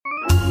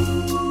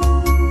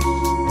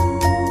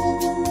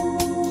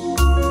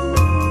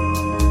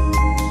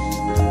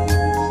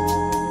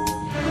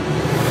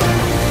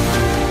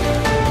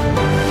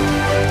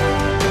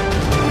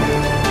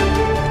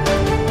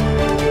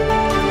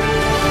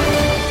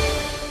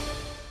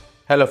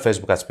Hello,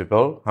 Facebook ads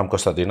people. I'm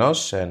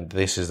Konstantinos, and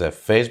this is the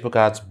Facebook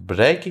ads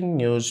breaking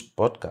news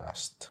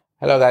podcast.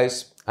 Hello,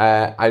 guys.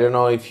 I don't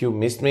know if you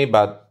missed me,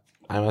 but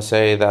I must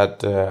say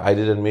that I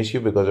didn't miss you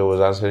because I was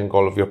answering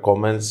all of your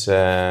comments.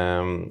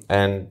 The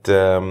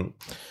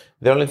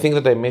only thing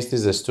that I missed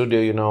is the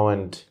studio,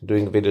 and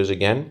doing videos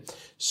again.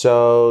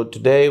 So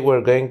today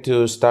we're going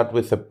to start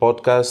with a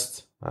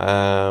podcast,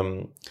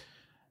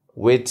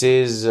 which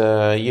is,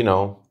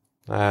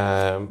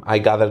 I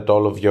gathered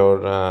all of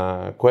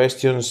your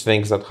questions,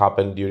 things that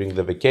happened during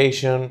the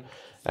vacation,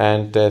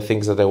 and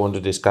things that I want to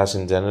discuss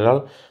in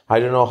general. I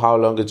don't know how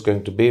long it's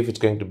going to be. If it's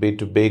going to be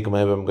too big,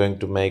 maybe I'm going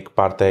to make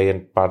part A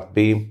and part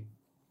B,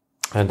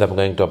 and I'm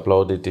going to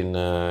upload it in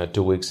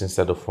 2 weeks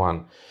instead of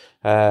one.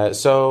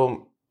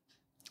 So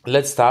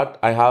let's start.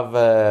 I have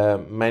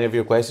many of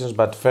your questions,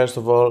 but first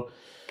of all,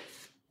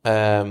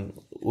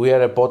 we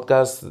are a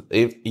podcast.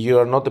 If you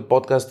are not a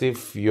podcast,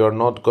 if you're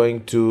not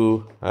going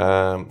to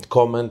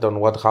comment on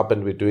what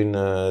happened between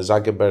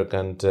Zuckerberg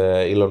and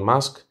Elon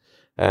Musk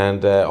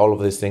and all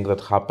of these things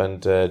that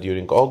happened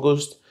during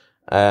August.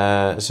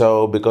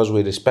 So because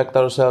we respect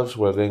ourselves,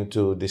 we're going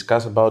to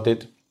discuss about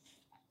it.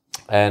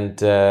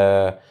 And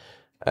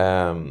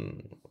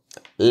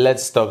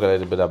let's talk a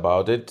little bit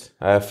about it.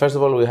 First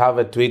of all, we have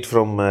a tweet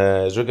from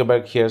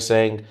Zuckerberg here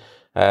saying,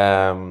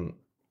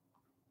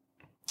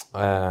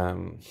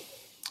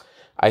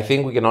 I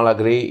think we can all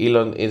agree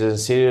Elon isn't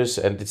serious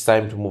and it's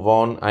time to move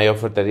on. I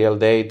offered a real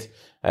date.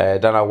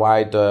 Dana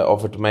White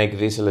offered to make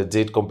this a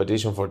legit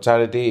competition for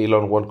charity.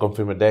 Elon won't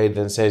confirm a date,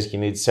 then says he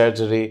needs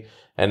surgery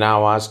and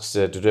now asks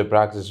to do a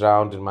practice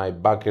round in my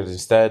backyard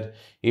instead.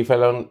 If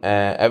Elon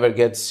ever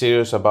gets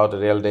serious about a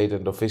real date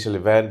and official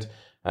event,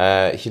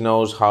 he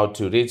knows how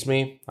to reach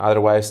me.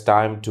 Otherwise,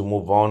 time to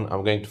move on.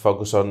 I'm going to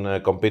focus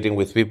on competing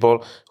with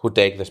people who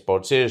take the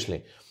sport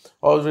seriously.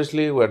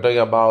 Obviously, we're talking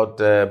about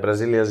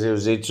Brazilian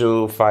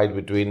Jiu-Jitsu fight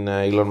between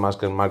Elon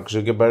Musk and Mark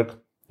Zuckerberg.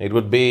 It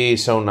would be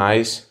so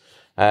nice.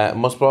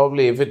 Most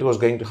probably, if it was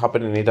going to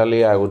happen in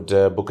Italy, I would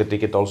book a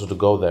ticket also to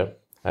go there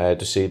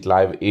to see it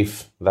live,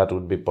 if that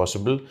would be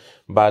possible.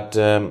 But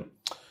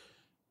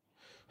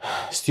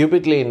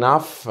stupidly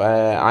enough,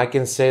 I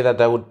can say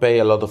that I would pay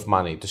a lot of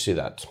money to see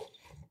that.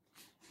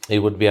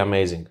 It would be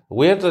amazing.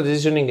 We are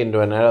transitioning into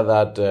an era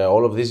that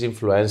all of these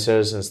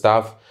influencers and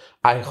stuff,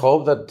 I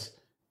hope that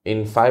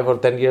in 5 or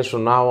 10 years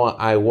from now,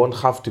 I won't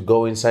have to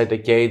go inside a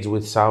cage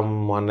with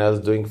someone else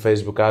doing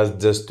Facebook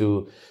ads just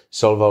to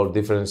solve our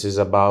differences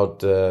about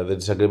the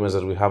disagreements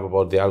that we have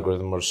about the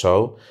algorithm or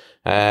so.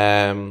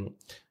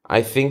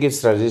 I think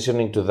it's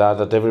transitioning to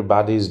that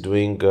everybody is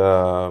doing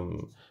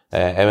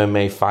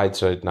MMA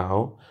fights right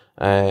now.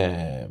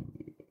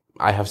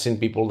 I have seen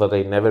people that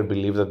I never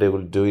believed that they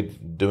will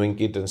doing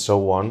it and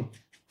so on.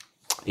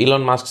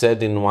 Elon Musk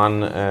said in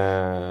one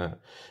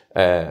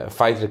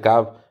fight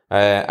recap,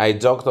 I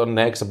joked on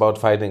X about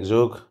fighting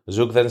Zuck.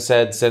 Zuck then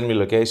said, send me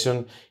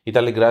location.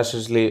 Italy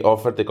graciously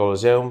offered the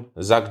Colosseum.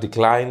 Zuck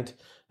declined.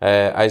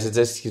 I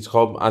suggested his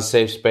home as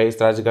safe space.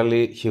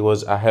 Tragically, he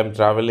was ahem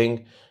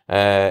traveling.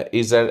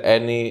 Is there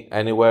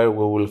anywhere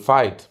we will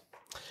fight?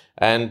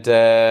 And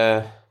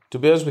to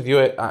be honest with you,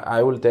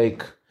 I will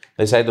take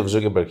the side of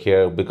Zuckerberg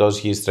here because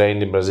he's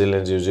trained in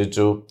Brazilian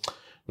Jiu-Jitsu,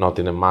 not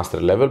in a master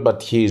level,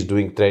 but he is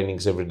doing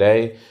trainings every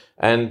day.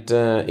 And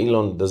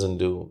Elon doesn't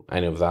do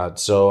any of that.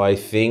 So I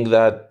think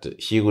that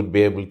he would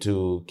be able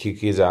to kick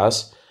his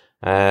ass.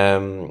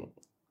 On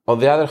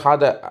the other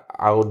hand,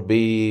 I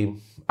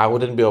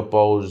wouldn't be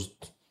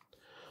opposed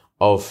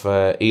of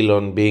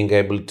Elon being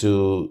able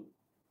to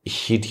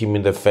hit him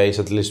in the face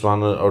at least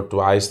one or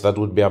twice. That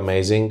would be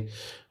amazing.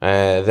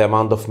 The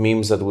amount of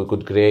memes that we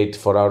could create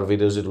for our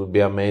videos, it would be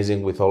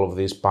amazing with all of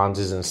these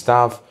punches and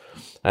stuff.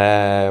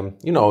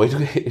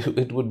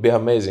 It would be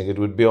amazing. It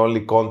would be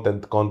only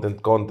content.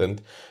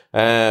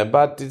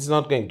 But it's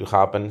not going to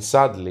happen,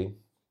 sadly.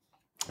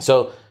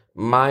 So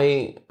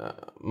my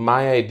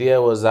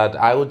idea was that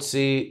I would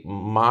see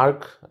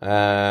Mark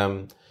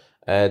trying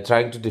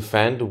to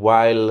defend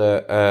while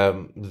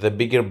the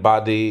bigger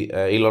body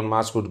Elon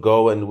Musk would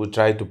go and would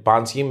try to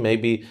punch him,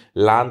 maybe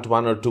land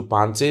 1 or 2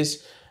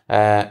 punches,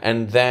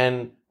 and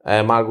then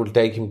Mark will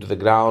take him to the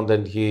ground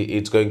and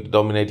it's going to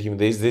dominate him.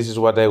 This is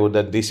what I would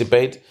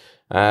anticipate.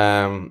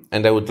 And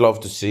I would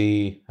love to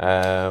see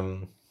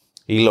Elon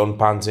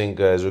punching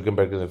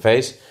Zuckerberg in the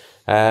face.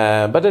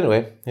 But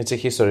anyway, it's a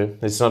history.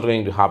 It's not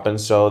going to happen,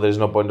 so there's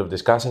no point of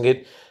discussing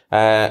it.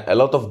 A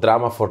lot of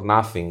drama for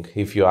nothing,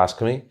 if you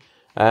ask me.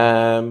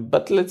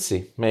 But let's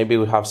see. Maybe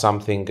we have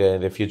something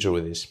in the future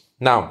with this.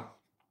 Now,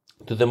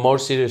 to the more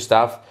serious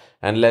stuff,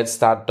 and let's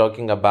start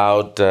talking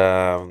about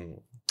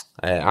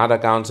ad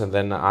accounts and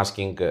then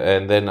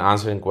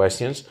answering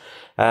questions.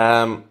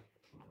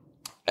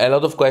 A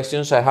lot of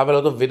questions. I have a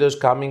lot of videos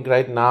coming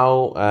right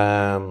now.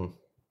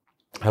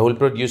 I will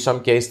produce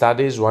some case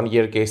studies,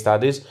 1-year case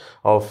studies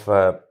of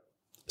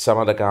some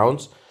ad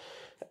accounts.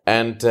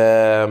 And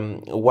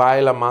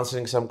while I'm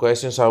answering some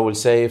questions, I will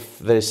say if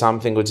there is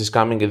something which is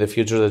coming in the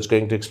future that's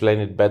going to explain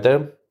it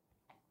better.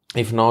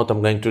 If not,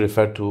 I'm going to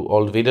refer to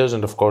old videos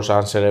and of course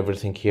answer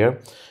everything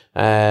here.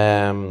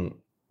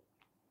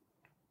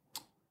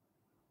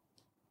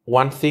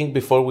 One thing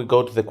before we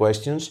go to the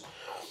questions,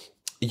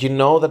 you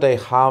know that I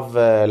have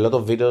a lot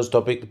of videos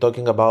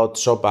talking about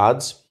shop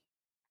ads.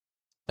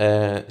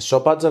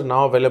 Shop ads are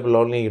now available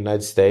only in the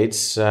United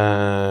States.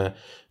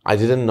 I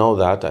didn't know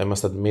that, I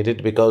must admit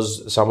it,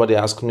 because somebody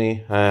asked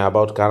me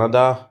about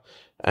Canada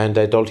and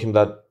I told him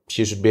that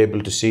he should be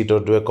able to see it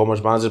or do a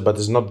commerce manager, but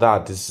it's not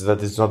that. It's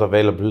that it's not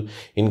available.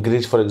 In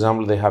Greece, for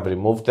example, they have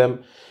removed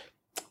them.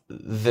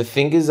 The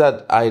thing is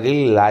that I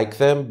really like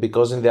them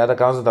because in the other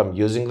accounts that I'm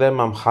using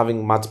them, I'm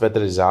having much better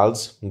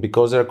results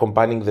because they're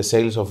combining the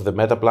sales of the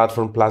Meta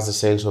platform plus the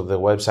sales of the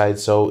website.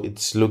 So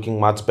it's looking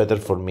much better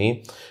for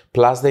me.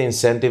 Plus the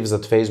incentives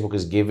that Facebook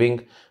is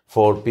giving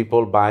for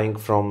people buying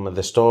from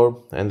the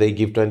store, and they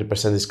give 20%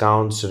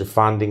 discounts,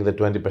 refunding the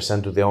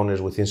 20% to the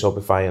owners within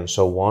Shopify and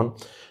so on.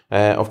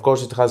 Of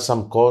course, it has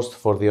some cost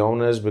for the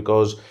owners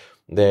because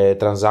the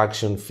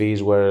transaction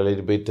fees were a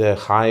little bit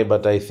high,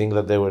 but I think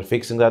that they were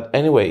fixing that.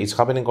 Anyway, it's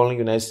happening only in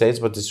the United States,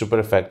 but it's super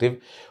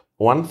effective.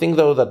 One thing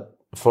though, that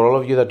for all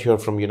of you that you're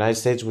from the United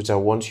States, which I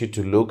want you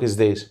to look, is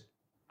this.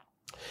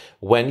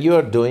 When you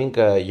are doing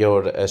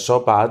your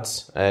shop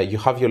ads, you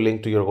have your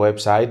link to your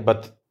website,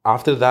 but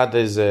after that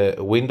there's a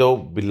window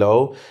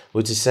below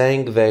which is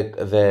saying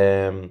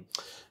the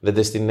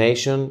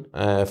destination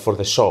for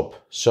the shop.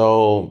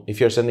 So if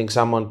you're sending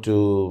someone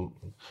to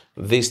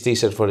this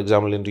t-shirt, for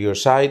example, into your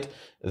site,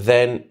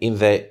 then in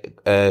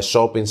the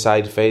shop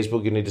inside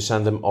Facebook, you need to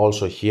send them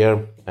also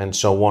here and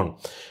so on.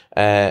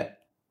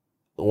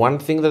 One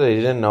thing that I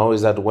didn't know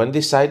is that when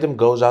this item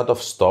goes out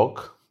of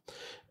stock,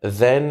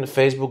 then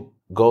Facebook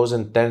goes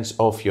and turns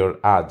off your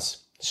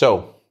ads.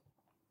 So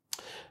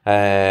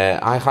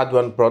I had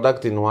one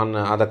product in one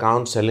ad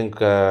account selling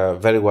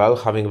very well,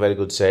 having very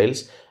good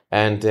sales.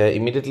 And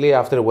immediately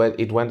after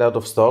it went out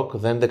of stock,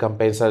 then the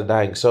campaign started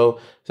dying. So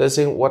I was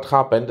saying what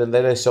happened, and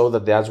then I saw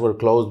that the ads were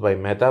closed by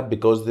Meta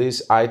because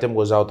this item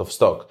was out of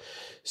stock.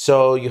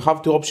 So you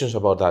have two options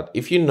about that.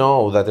 If you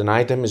know that an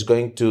item is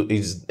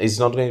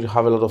not going to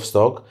have a lot of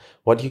stock,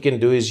 what you can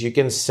do is you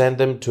can send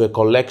them to a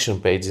collection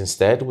page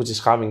instead, which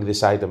is having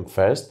this item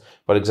first.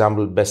 For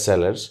example,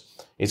 bestsellers.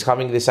 It's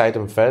having this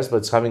item first, but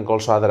it's having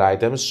also other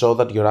items so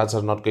that your ads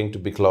are not going to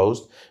be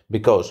closed,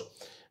 because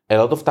a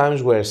lot of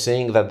times we're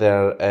seeing that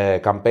there are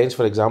campaigns,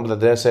 for example,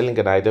 that they're selling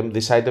an item,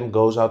 this item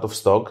goes out of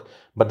stock,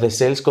 but the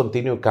sales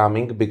continue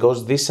coming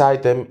because this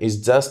item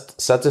is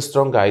just such a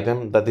strong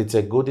item that it's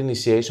a good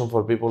initiation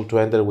for people to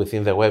enter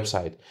within the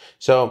website.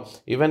 So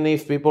even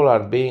if people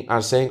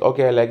are saying,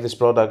 okay, I like this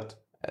product,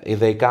 if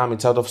they come,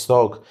 it's out of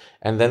stock,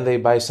 and then they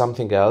buy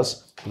something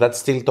else, that's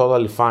still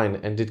totally fine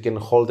and it can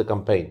hold the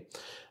campaign.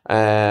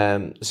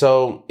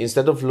 So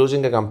instead of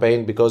losing a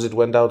campaign because it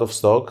went out of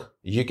stock,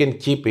 you can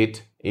keep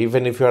it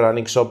even if you're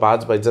running shop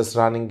ads by just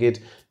running it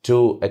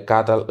to a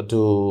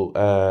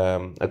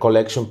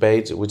collection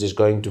page, which is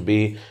going to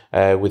be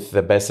with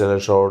the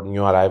bestsellers or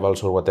new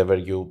arrivals or whatever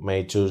you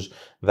may choose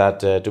that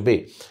to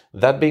be.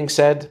 That being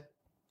said,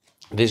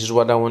 this is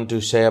what I want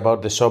to say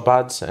about the shop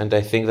ads, and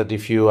I think that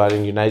if you are in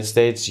the United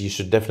States, you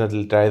should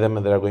definitely try them,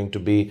 and they are going to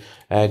be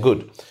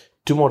good.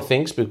 Two more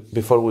things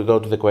before we go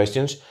to the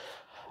questions.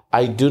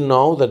 I do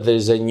know that there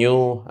is a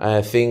new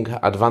thing,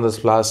 Advantage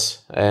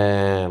Plus.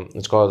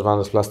 It's called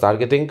Advantage Plus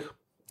Targeting,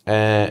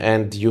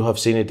 and you have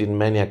seen it in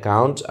many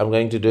accounts. I'm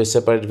going to do a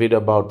separate video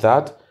about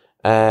that.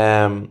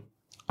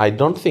 I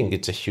don't think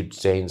it's a huge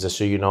change,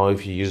 so you know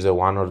if you use the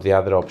one or the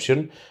other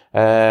option.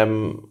 I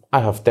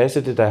have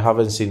tested it. I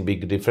haven't seen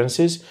big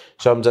differences,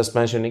 so I'm just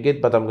mentioning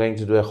it, but I'm going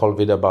to do a whole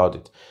video about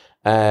it.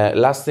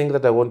 Last thing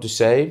that I want to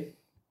say.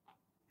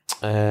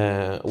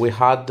 We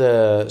had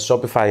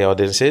Shopify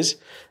audiences.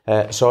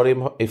 Sorry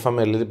if I'm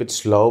a little bit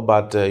slow,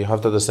 but you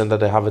have to understand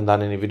that I haven't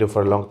done any video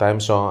for a long time,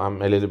 so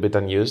I'm a little bit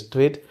unused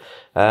to it.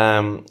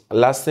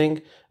 Last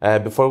thing,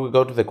 before we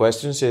go to the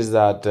questions, is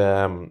that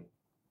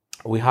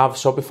we have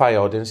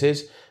Shopify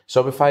audiences.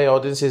 Shopify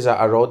audiences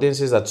are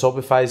audiences that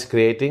Shopify is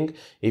creating.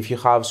 If you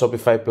have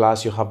Shopify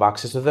Plus, you have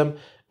access to them.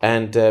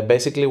 And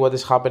basically what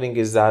is happening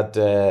is that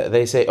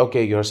they say,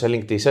 okay, you're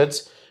selling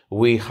t-shirts.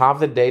 We have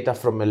the data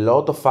from a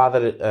lot of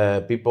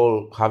other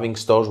people having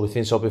stores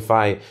within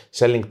Shopify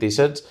selling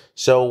t-shirts.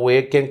 So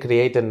we can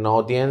create an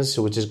audience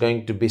which is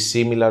going to be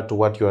similar to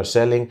what you are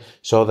selling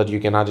so that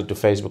you can add it to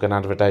Facebook and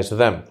advertise to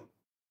them.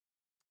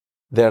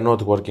 They are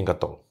not working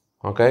at all.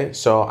 Okay,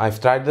 so I've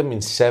tried them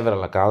in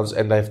several accounts,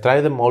 and I've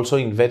tried them also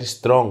in very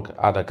strong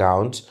ad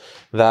accounts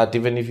that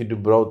even if you do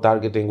broad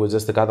targeting with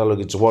just the catalog,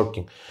 it's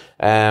working.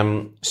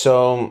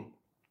 So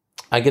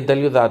I can tell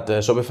you that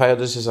Shopify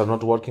audiences are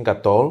not working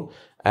at all.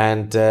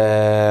 And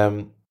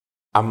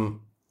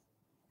I'm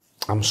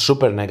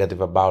super negative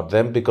about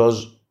them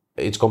because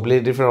it's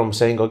completely different from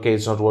saying, okay,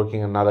 it's not working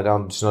in another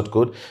account, it's not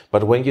good.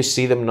 But when you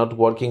see them not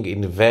working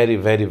in very,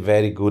 very,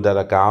 very good ad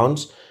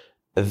accounts,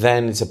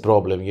 then it's a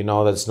problem, you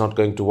know, that's not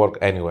going to work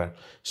anywhere.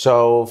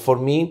 So for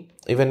me,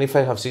 even if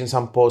I have seen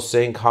some posts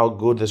saying how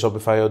good the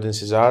Shopify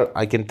audiences are,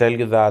 I can tell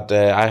you that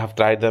I have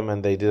tried them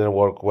and they didn't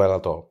work well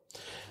at all.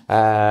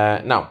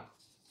 Now,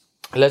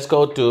 let's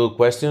go to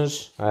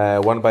questions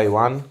one by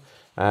one.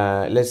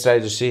 Let's try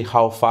to see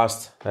how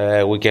fast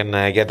we can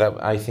get up.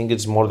 I think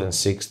it's more than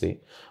 60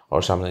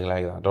 or something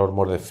like that, or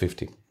more than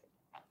 50.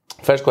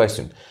 First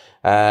question.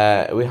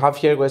 We have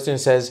here a question that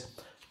says,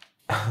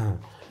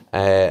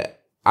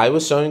 I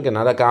was showing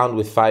another account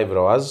with 5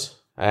 ROAS,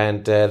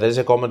 and there's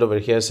a comment over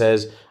here that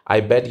says,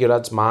 I bet your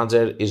ads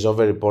manager is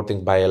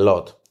over-reporting by a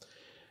lot.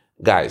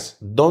 Guys,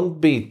 don't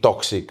be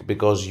toxic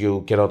because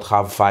you cannot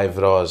have 5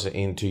 ROAS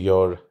into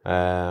your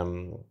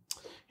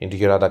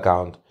ad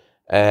account.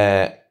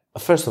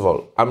 First of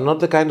all, I'm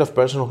not the kind of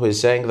person who is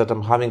saying that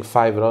I'm having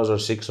 5 ROAS or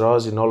 6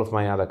 ROAS in all of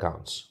my ad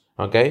accounts.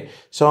 Okay?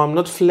 So I'm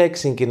not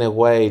flexing in a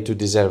way to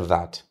deserve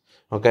that.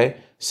 Okay?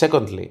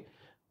 Secondly,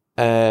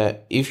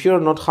 if you're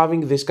not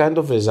having this kind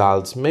of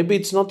results, maybe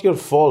it's not your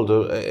fault.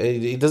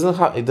 It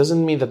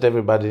doesn't mean that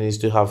everybody needs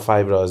to have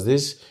 5 ROAS.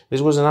 This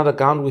was another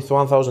account with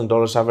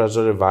 $1,000 average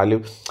order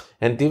value.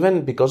 And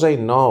even because I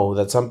know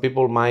that some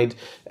people might,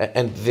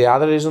 and the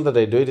other reason that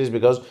I do it is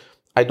because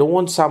I don't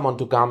want someone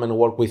to come and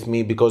work with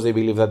me because they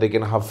believe that they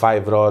can have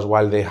 5 ROAS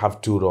while they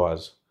have 2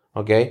 ROAS.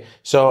 Okay,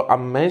 so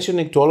I'm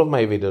mentioning to all of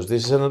my videos,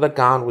 this is another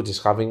account which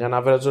is having an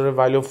average order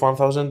value of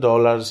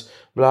 $1,000,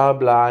 blah,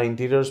 blah,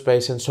 interior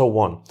space, and so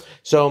on.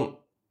 So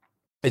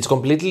it's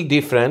completely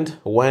different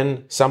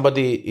when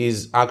somebody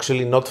is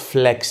actually not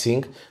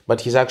flexing,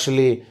 but he's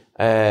actually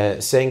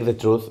saying the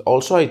truth.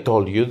 Also, I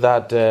told you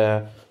that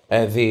the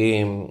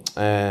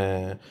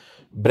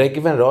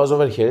break-even ROAS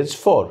over here is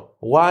 4.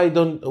 Why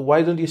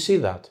don't you see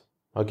that?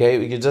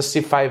 Okay, you just see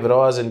 5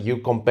 ROAS and you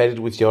compare it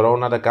with your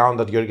own ad account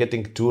that you're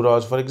getting 2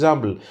 ROAS, for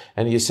example,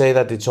 and you say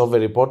that it's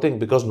over-reporting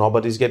because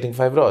nobody's getting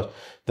 5 ROAS.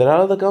 There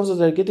are other accounts that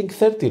are getting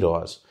 30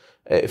 ROAS,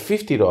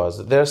 50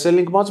 ROAS. They're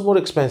selling much more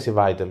expensive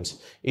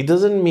items. It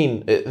doesn't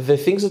mean the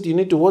things that you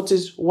need to watch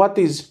is what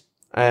is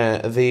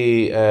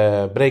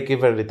the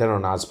break-even return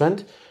on ad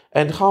spend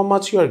and how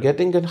much you are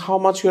getting and how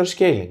much you are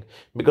scaling.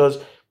 Because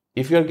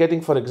if you're getting,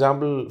 for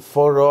example,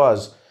 4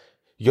 ROAS,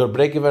 your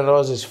break-even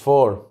ROAS is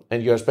 4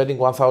 and you're spending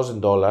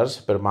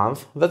 $1,000 per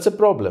month, that's a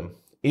problem.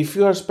 If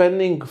you are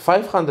spending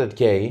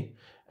 $500K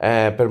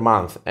per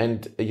month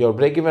and your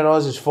break-even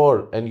ROAS is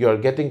 4 and you're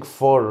getting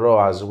 4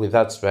 ROAS with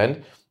that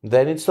spend,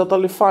 then it's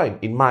totally fine,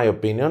 in my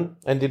opinion,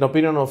 and in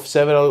opinion of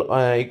several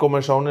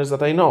e-commerce owners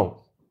that I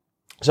know.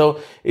 So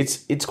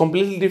it's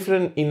completely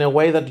different in a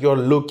way that you're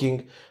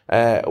looking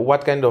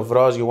what kind of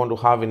ROAS you want to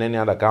have in any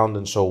other account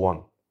and so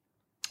on.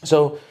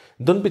 So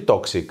don't be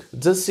toxic.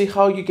 Just see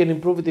how you can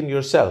improve it in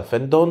yourself,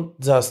 and don't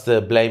just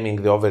blaming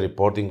the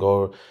over-reporting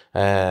or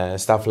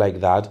stuff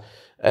like that.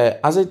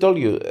 As I told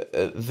you,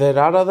 there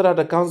are other ad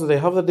accounts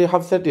that they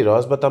have 30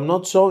 ROAS, but I'm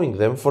not showing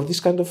them for this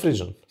kind of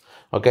reason.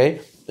 Okay,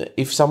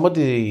 if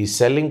somebody is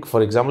selling,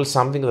 for example,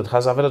 something that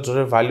has average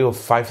order value of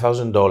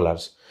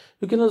 $5,000,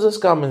 you cannot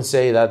just come and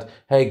say that,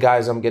 hey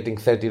guys, I'm getting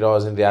 30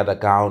 ROAS in the ad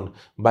account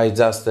by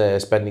just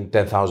spending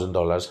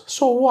 $10,000.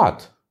 So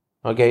what?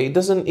 Okay, it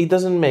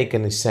doesn't make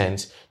any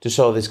sense to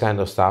show this kind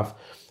of stuff.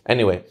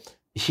 Anyway,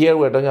 here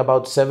we're talking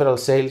about several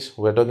sales.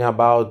 We're talking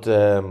about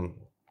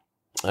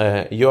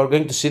you're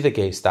going to see the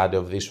case study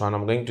of this one.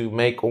 I'm going to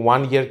make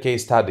 1 year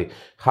case study.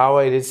 How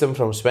I reached them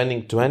from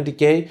spending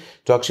 20K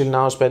to actually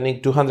now spending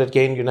 200K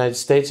in United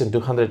States and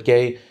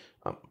 200K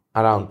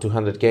around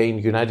 200K in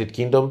United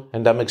Kingdom,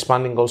 and I'm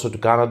expanding also to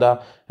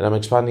Canada, and I'm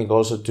expanding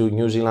also to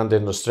New Zealand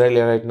and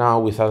Australia right now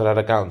with other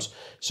accounts.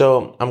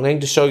 So I'm going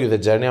to show you the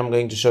journey. I'm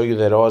going to show you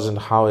the ROAS and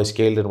how I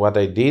scaled and what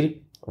I did.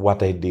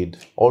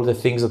 All the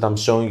things that I'm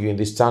showing you in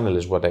this channel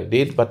is what I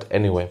did. But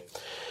anyway,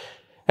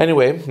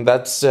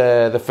 that's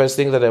the first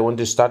thing that I want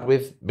to start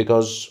with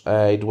because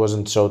it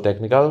wasn't so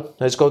technical.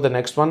 Let's go to the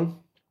next one.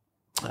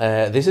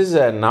 This is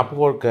an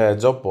Upwork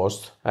job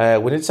post.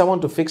 We need someone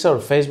to fix our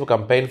Facebook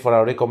campaign for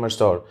our e-commerce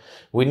store.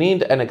 We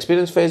need an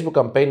experienced Facebook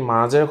campaign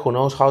manager who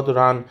knows how to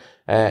run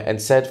and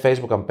set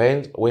Facebook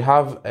campaigns. We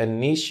have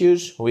an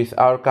issues with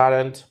our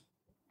current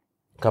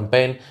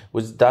campaign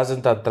which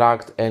doesn't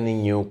attract any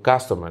new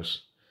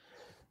customers.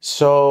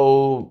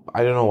 So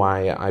I don't know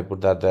why I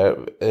put that there.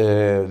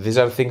 These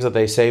are things that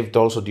I saved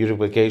also during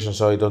vacation,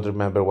 so I don't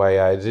remember why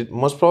I did.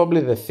 Most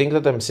probably the thing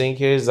that I'm saying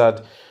here is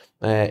that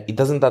it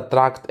doesn't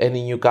attract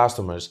any new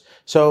customers.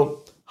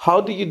 So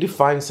how do you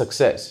define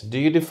success? Do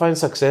you define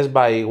success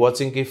by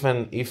watching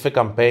if a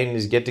campaign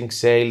is getting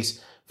sales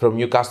from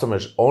new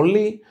customers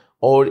only,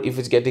 or if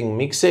it's getting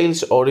mixed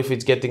sales, or if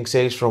it's getting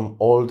sales from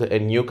old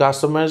and new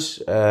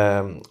customers,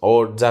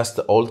 or just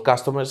old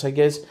customers, I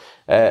guess.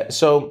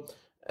 So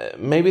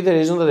maybe the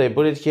reason that I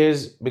put it here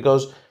is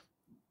because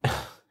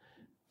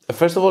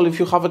first of all, if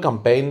you have a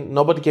campaign,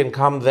 nobody can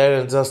come there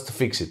and just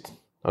fix it.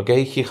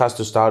 Okay, he has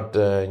to start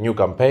new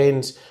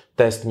campaigns,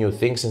 test new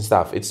things and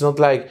stuff. It's not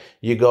like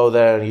you go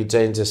there, you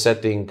change a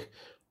setting,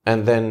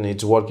 and then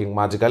it's working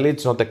magically.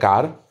 It's not a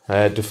car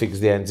to fix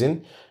the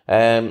engine.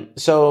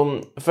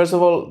 So first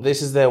of all,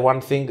 this is the one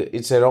thing.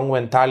 It's a wrong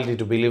mentality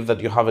to believe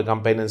that you have a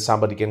campaign and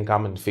somebody can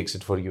come and fix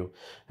it for you.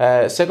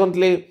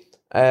 Secondly,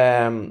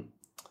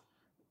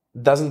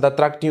 doesn't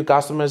attract new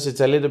customers. It's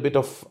a little bit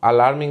of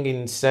alarming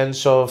in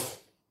sense of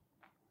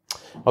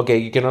Okay,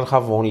 you cannot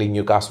have only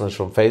new customers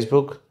from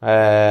Facebook.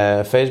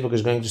 Facebook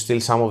is going to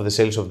steal some of the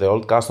sales of the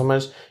old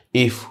customers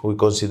if we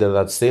consider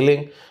that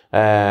stealing.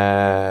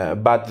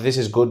 But this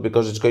is good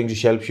because it's going to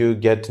help you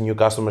get new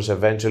customers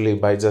eventually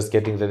by just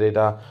getting the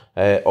data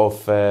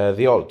of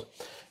the old.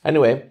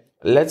 Anyway,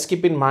 let's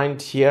keep in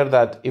mind here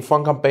that if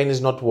one campaign is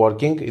not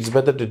working, it's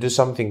better to do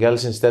something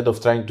else instead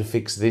of trying to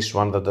fix this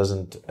one that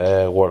doesn't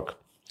work.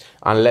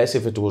 Unless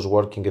if it was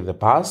working in the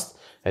past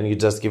and you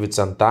just give it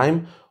some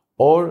time.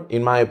 Or,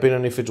 in my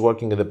opinion, if it's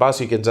working in the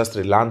past, you can just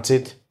relaunch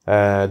it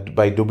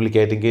by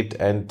duplicating it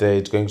and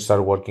it's going to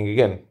start working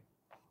again.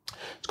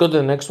 Let's go to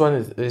the next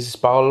one. This is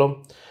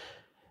Paolo.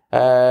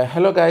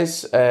 Hello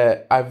guys,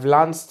 I've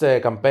launched a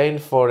campaign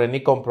for an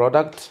e-com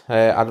product,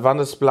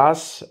 Advantage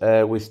Plus,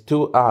 with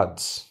 2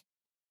 ads.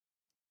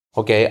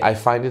 Okay, I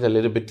find it a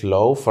little bit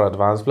low for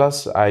Advanced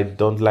Plus. I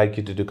don't like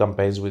you to do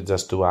campaigns with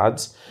just 2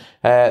 ads.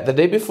 The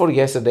day before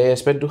yesterday, I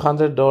spent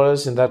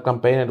 $200 in that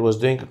campaign and was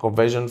doing a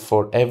conversion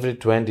for every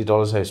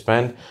 $20 I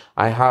spent.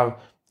 I have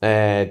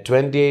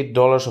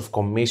 $28 of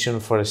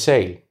commission for a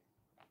sale.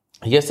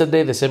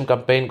 Yesterday, the same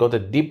campaign got a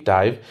deep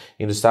dive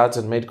into stats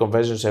and made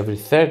conversions every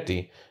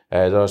 $30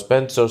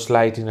 spent, so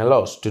slight in a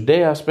loss.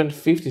 Today, I spent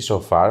 $50 so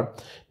far.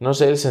 No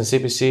sales and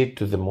CPC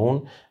to the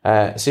moon.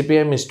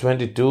 CPM is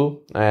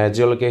 22.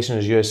 Geolocation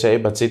is USA,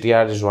 but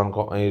CTR is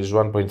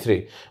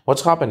 1.3.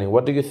 What's happening?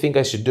 What do you think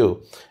I should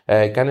do?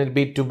 Can it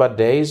be 2 bad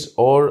days,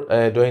 or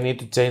do I need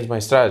to change my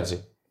strategy?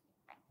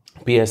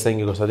 PS, thank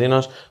you,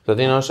 Konstantinos.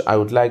 Konstantinos, I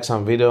would like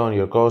some video on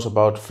your course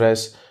about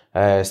fresh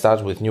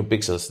starts with new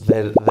pixels.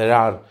 There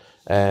are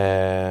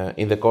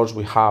in the course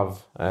we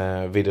have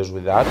videos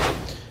with that.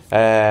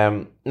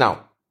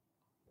 Now,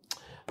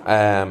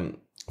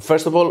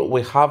 first of all,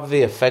 we have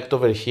the effect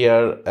over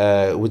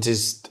here, which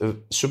is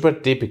super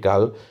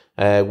typical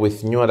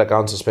with new ad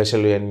accounts,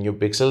 especially and new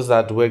pixels,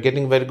 that we're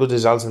getting very good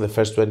results in the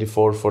first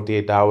 24,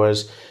 48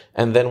 hours.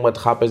 And then what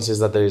happens is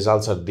that the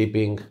results are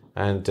dipping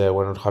and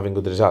we're not having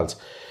good results.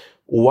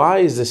 Why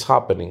is this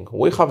happening?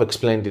 We have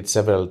explained it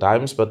several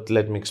times, but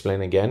let me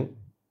explain again.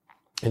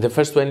 In the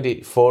first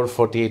 24,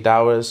 48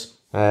 hours,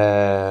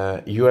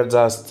 you are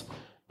just...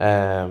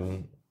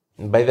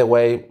 by the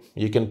way,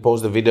 you can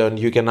pause the video and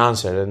you can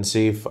answer and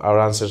see if our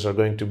answers are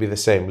going to be the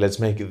same. Let's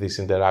make this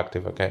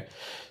interactive, okay?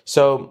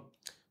 So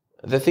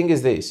the thing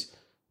is this.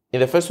 In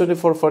the first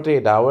 24,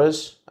 48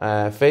 hours,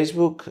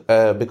 Facebook,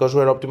 because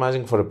we're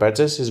optimizing for a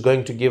purchase, is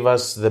going to give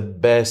us the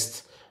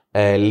best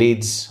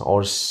leads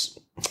or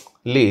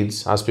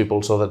leads as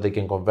people so that they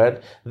can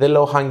convert, the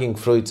low-hanging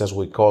fruits as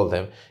we call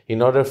them,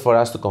 in order for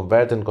us to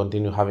convert and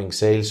continue having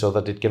sales so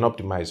that it can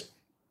optimize.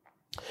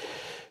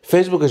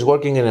 Facebook is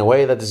working in a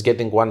way that is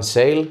getting one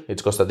sale,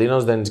 it's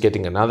Konstantinos, then it's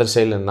getting another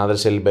sale and another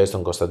sale based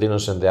on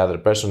Konstantinos and the other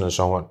person and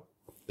so on.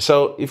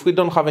 So if we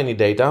don't have any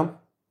data,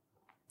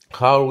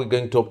 how are we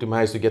going to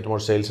optimize to get more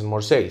sales and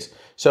more sales?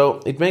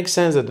 So it makes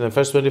sense that in the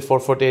first 24,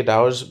 48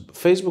 hours,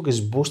 Facebook is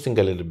boosting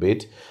a little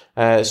bit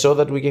so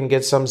that we can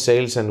get some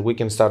sales and we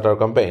can start our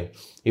campaign.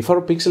 If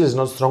our pixel is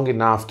not strong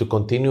enough to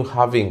continue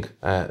having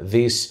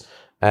these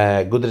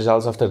good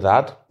results after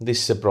that,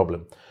 this is a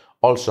problem.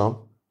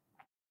 Also,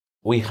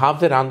 we have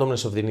the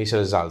randomness of the initial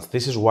results.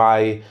 This is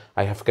why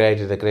I have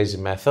created the crazy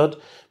method,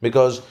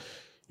 because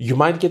you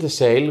might get a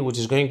sale, which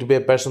is going to be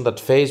a person that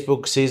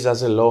Facebook sees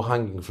as a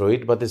low-hanging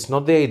fruit, but it's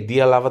not the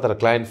ideal avatar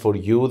client for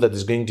you that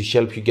is going to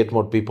help you get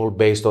more people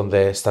based on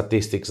the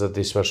statistics that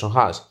this person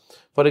has.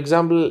 For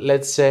example,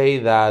 let's say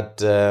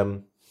that,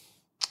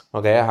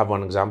 okay, I have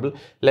one example.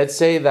 Let's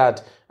say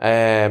that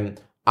I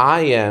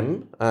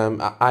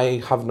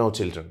have no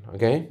children,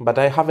 okay, but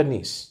I have a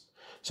niece.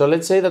 So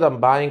let's say that I'm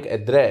buying a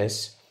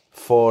dress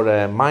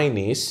for my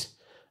niece,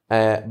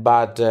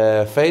 but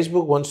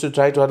Facebook wants to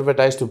try to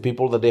advertise to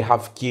people that they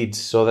have kids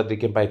so that they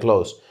can buy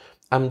clothes.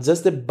 I'm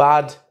just a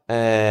bad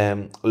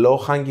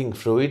low-hanging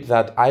fruit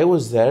that I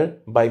was there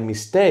by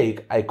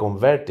mistake. I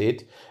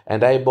converted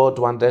and I bought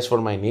one dress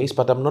for my niece,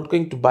 but I'm not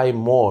going to buy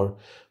more,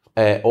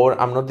 or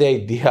I'm not the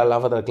ideal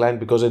avatar client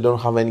because I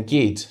don't have any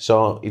kids.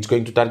 So it's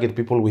going to target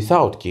people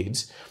without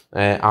kids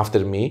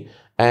after me.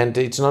 And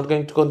it's not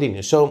going to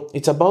continue. So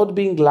it's about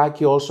being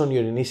lucky also on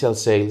your initial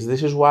sales.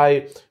 This is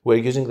why we're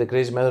using the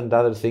crazy method and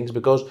other things,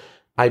 because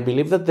I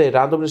believe that the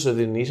randomness of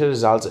the initial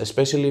results,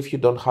 especially if you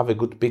don't have a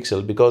good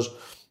pixel, because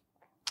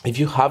if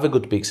you have a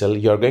good pixel,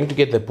 you're going to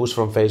get the push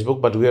from Facebook,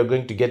 but we are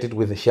going to get it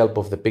with the help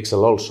of the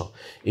pixel also.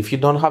 If you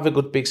don't have a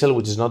good pixel,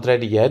 which is not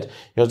ready yet,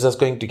 you're just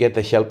going to get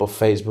the help of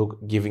Facebook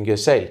giving you a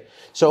sale.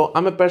 So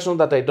I'm a person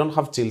that I don't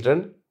have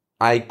children.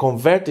 I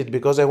converted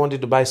because I wanted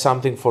to buy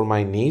something for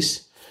my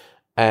niece,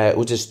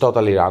 which is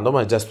totally random.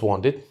 I just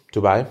wanted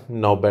to buy,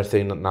 no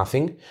birthday,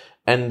 nothing.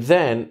 And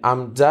then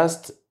I'm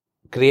just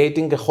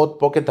creating a hot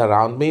pocket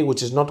around me,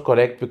 which is not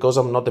correct because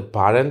I'm not a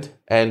parent.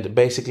 And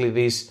basically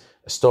this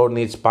store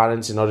needs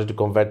parents in order to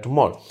convert to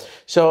more.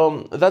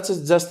 So that's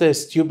just a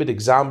stupid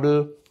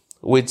example,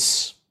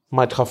 which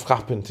might have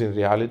happened in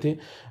reality.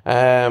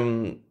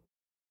 And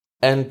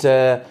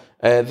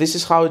this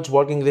is how it's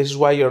working. This is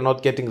why you're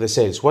not getting the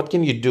sales. What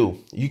can you do?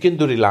 You can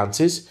do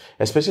relaunches,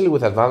 especially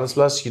with Advanced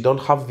Plus. You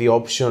don't have the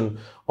option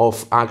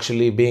of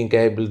actually being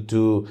able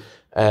to,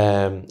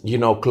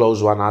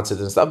 close one ad set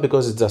and stuff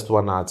because it's just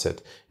one ad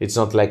set. It's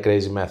not like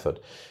crazy method.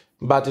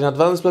 But in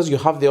Advanced Plus, you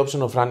have the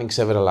option of running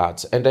several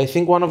ads. And I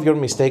think one of your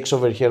mistakes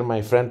over here,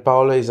 my friend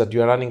Paolo, is that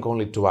you are running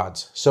only 2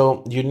 ads.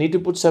 So you need to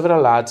put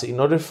several ads in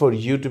order for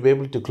you to be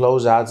able to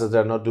close ads that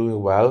are not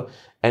doing well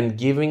and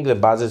giving the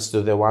budgets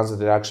to the ones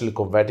that are actually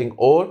converting,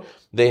 or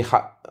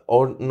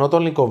or not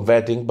only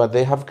converting, but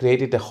they have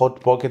created a hot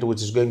pocket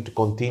which is going to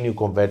continue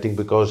converting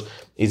because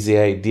it's the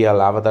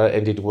ideal avatar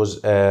and it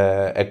was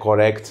a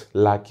correct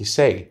lucky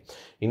sale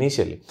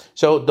initially.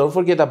 So don't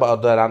forget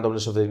about the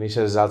randomness of the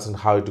initial results and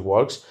how it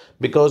works,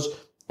 because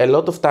a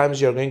lot of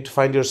times you're going to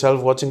find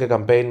yourself watching a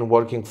campaign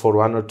working for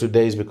 1 or 2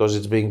 days because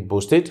it's being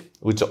boosted,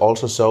 which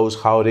also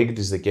shows how rigged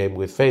is the game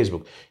with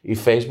Facebook.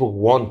 If Facebook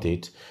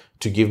wanted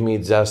to give me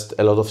just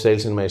a lot of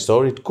sales in my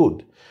store, it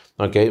could.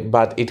 Okay,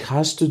 but it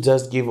has to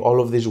just give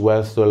all of this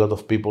wealth to a lot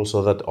of people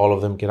so that all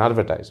of them can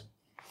advertise.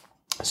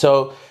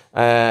 So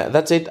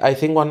that's it. I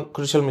think one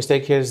crucial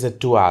mistake here is the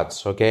 2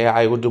 ads. Okay,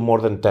 I would do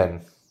more than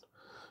 10.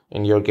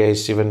 In your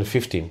case, even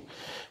 15.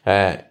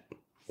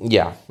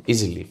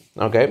 Easily.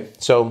 Okay,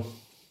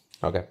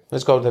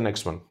 let's go to the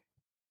next one.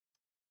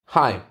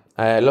 Hi,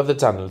 I love the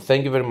channel.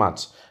 Thank you very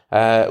much.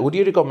 Would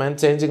you recommend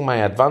changing my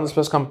Advanced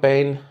Plus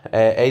campaign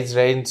age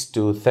range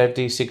to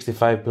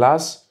 30-65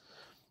 plus?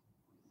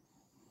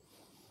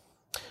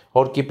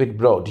 Or keep it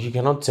broad? You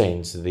cannot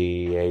change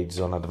the age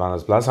on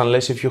Advanced Plus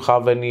unless if you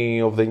have any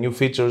of the new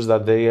features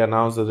that they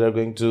announced that they're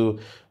going to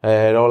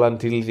roll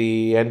until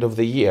the end of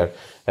the year.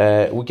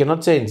 We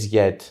cannot change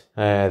yet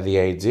the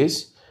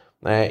ages.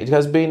 It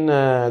has been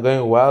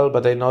going well,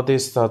 but I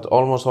noticed that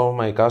almost all of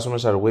my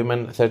customers are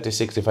women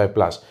 30-65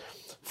 plus.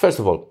 First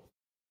of all,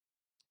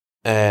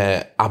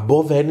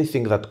 above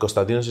anything that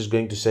Konstantinos is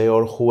going to say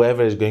or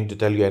whoever is going to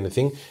tell you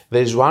anything,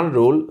 there is one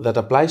rule that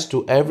applies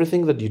to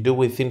everything that you do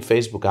within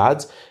Facebook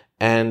ads,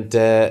 and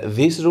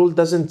this rule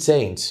doesn't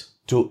change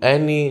to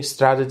any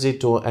strategy,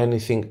 to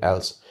anything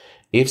else.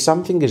 If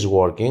something is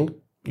working,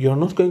 you're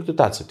not going to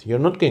touch it. You're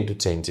not going to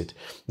change it.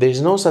 There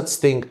is no such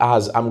thing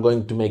as I'm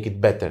going to make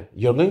it better.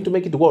 You're going to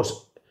make it worse.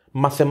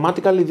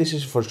 Mathematically, this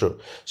is for sure.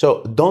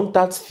 So don't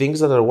touch things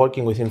that are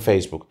working within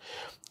Facebook.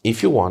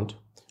 If you want,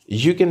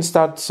 you can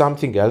start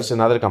something else,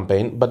 another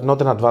campaign, but not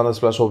an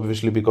Advanced Plus,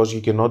 obviously, because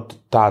you cannot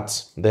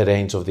touch the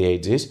range of the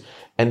ages.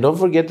 And don't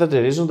forget that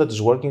the reason that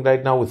is working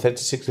right now with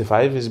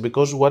 30-65 is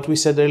because what we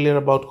said earlier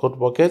about hot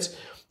pockets,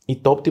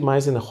 it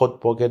optimized in a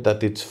hot pocket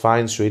that it's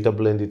fine,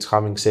 suitable, and it's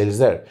having sales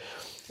there.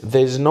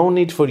 There's no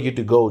need for you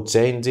to go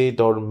change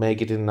it or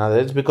make it in another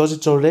ads because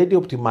it's already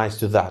optimized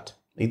to that.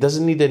 It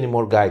doesn't need any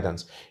more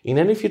guidance. In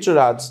any future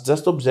ads,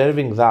 just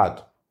observing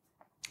that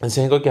and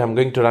saying, okay, I'm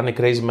going to run a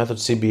crazy method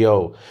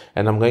CBO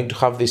and I'm going to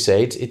have this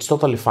age, it's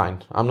totally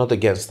fine. I'm not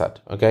against that,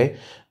 okay?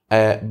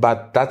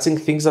 But touching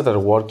things that are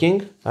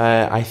working,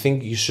 I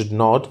think you should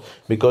not,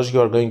 because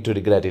you are going to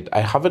regret it.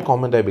 I have a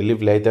comment, I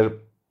believe, later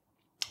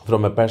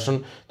from a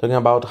person talking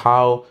about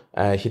how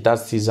he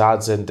touched his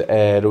ads and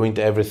ruined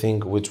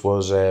everything, which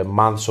was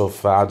months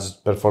of ads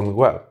performing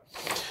well.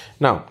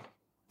 Now,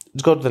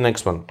 let's go to the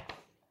next one.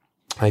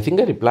 I think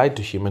I replied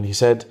to him and he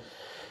said,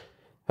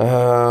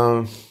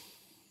 thank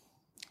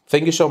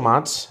you so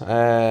much.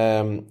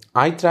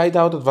 I tried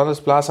out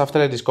Advanced Plus after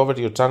I discovered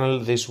your channel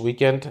this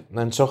weekend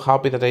and so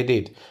happy that I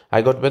did.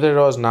 I got better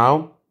ROAS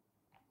now.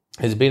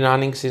 It's been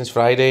running since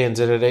Friday and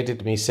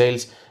generated me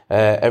sales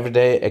every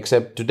day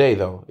except today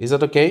though. Is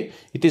that okay?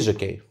 It is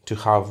okay to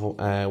have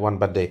one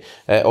bad day.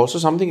 Also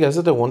something else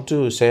that I want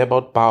to say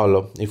about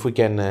Paolo, if we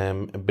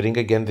can bring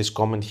again this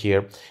comment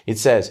here. It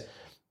says,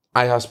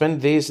 I have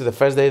spent this the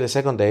first day, the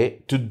second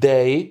day.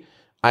 Today,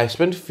 I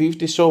spent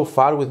 50 so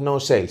far with no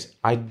sales.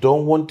 I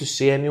don't want to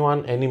see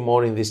anyone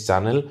anymore in this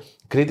channel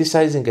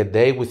criticizing a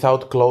day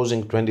without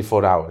closing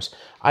 24 hours.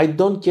 I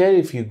don't care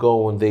if you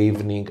go on the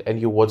evening and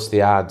you watch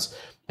the ads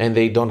and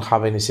they don't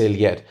have any sale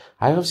yet.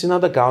 I have seen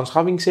other accounts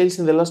having sales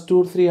in the last 2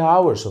 or 3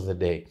 hours of the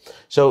day.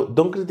 So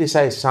don't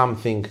criticize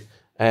something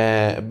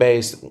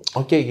based,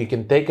 okay, you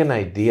can take an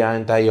idea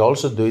and I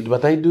also do it,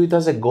 but I do it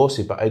as a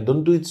gossip. I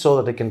don't do it so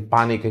that I can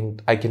panic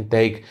and I can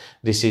take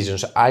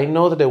decisions. I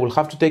know that I will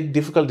have to take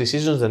difficult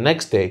decisions the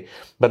next day,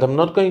 but I'm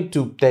not going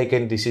to take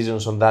any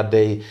decisions on that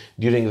day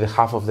during the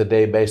half of the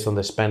day based on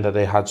the spend that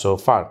I had so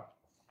far.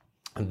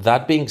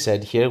 That being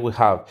said, here we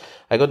have,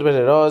 I got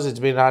better ROAS, it's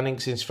been running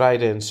since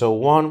Friday and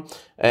so on.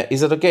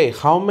 Is that okay?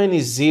 How many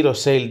zero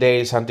sale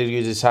days until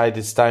you decide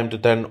it's time to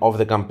turn off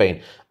the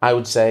campaign? I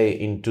would say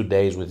in 2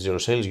 days with zero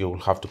sales, you will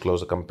have to close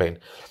the campaign.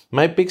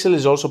 My pixel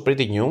is also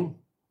pretty new.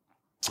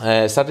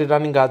 Started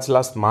running ads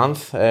last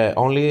month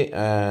only.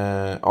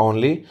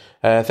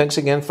 Thanks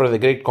again for the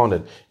great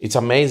content. It's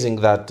amazing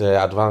that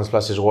Advanced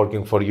Plus is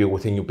working for you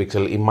with a new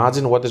pixel.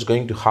 Imagine what is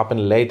going to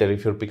happen later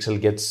if your pixel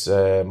gets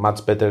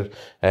much better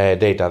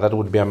data. That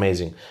would be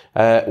amazing.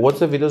 Watch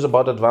the videos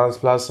about Advanced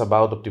Plus,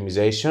 about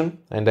optimization,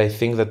 and I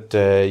think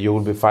that you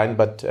will be fine.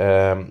 But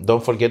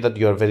don't forget that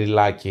you are very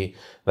lucky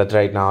that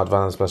right now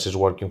Advanced Plus is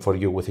working for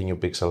you with a new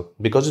pixel,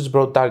 because it's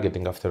broad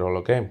targeting after all,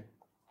 okay?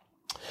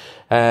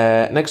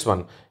 Next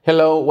one.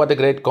 Hello, what a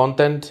great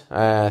content.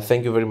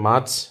 Thank you very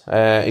much.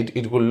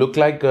 It will look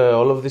like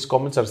all of these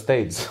comments are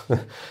staged.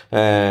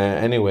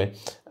 Anyway,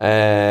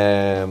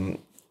 I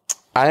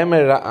am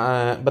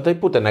but I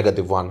put a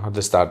negative one at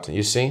the start,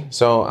 you see?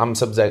 So I'm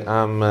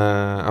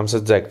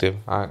subjective,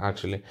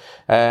 actually.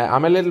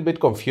 I'm a little bit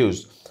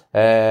confused.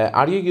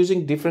 Are you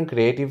using different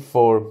creative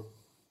for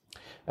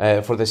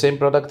the same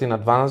product in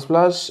Advanced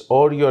Plus,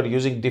 or you are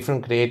using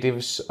different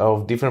creatives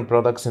of different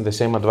products in the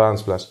same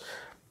Advanced Plus?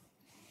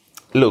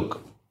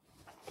 Look,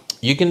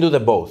 you can do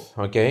the both,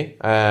 okay?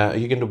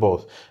 You can do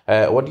both.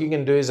 What you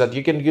can do is that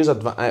you can use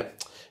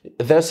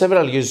there are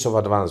several uses of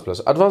Advanced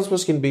Plus. Advanced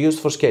Plus can be used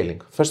for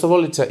scaling. First of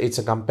all, it's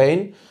a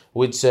campaign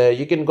which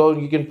you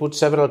can put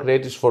several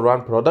creatives for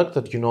one product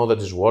that you know that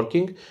is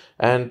working,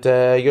 and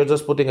you're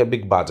just putting a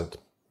big budget.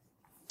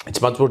 It's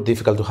much more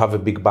difficult to have a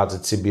big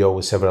budget CBO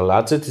with several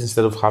assets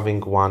instead of having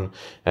one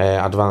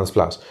Advanced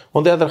Plus.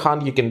 On the other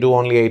hand, you can do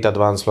only 8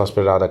 Advanced Plus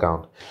per ad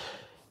account.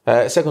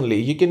 Secondly,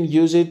 you can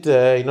use it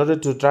in order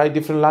to try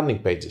different landing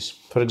pages.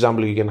 For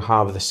example, you can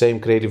have the same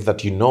creative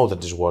that you know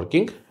that is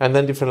working, and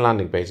then different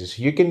landing pages.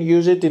 You can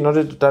use it in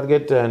order to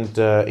target and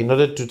in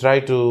order to try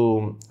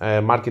to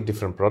market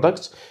different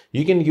products.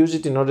 You can use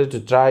it in order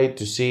to try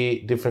to see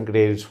different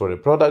creatives for a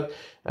product.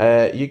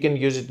 You can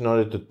use it in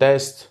order to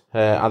test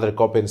other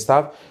copy and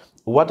stuff.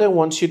 What I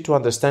want you to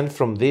understand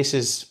from this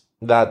is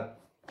that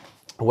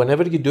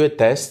whenever you do a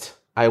test,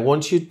 I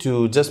want you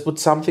to just put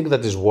something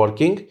that is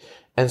working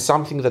and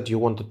something that you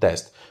want to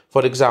test.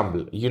 For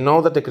example, you know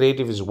that the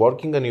creative is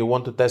working and you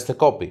want to test a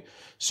copy.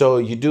 So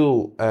you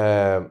do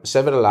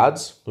several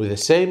ads with the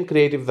same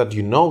creative that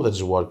you know that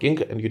is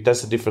working, and you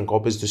test the different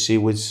copies to see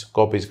which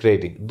copy is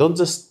creating. Don't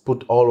just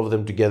put all of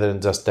them together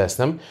and just test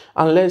them,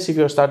 unless if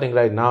you're starting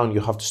right now and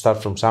you have to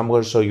start from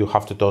somewhere, so you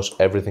have to toss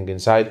everything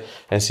inside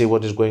and see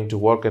what is going to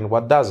work and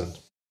what doesn't.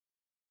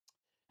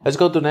 Let's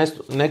go to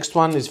next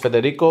one is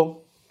Federico.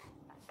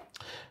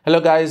 Hello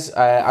guys,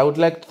 I would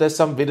like to test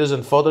some videos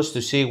and photos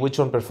to see which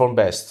one perform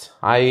best.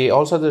 I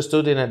also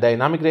understood in a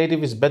dynamic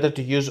creative it's better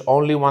to use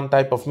only one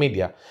type of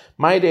media.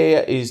 My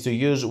idea is to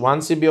use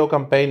one CBO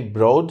campaign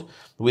broad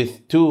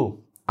with 2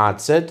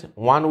 ad set,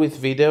 one with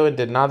video and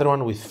another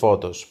one with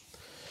photos.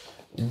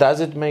 Does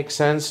it make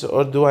sense,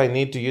 or do I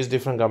need to use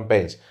different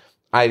campaigns?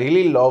 I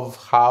really love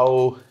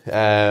how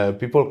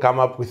people come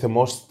up with the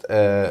most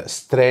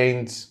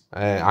strange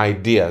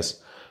ideas.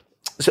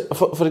 So,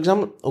 for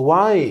example,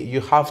 why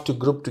you have to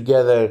group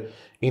together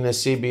in a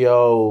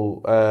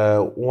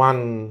CBO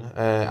one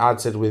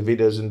ad set with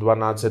videos and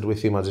one ad set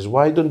with images?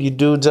 Why don't you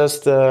do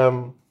just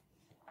 2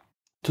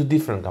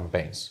 different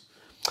campaigns?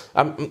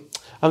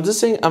 I'm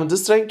just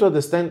trying to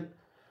understand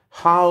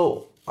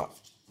how,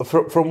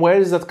 from where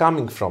is that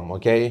coming from,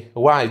 okay?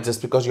 Why?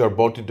 Just because you're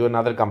bored to do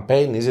another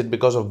campaign? Is it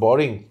because of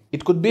boring?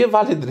 It could be a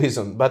valid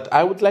reason, but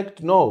I would like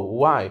to know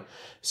why.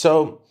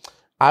 So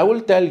I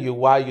will tell you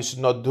why you should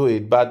not do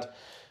it, but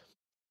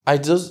I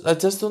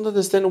just don't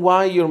understand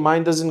why your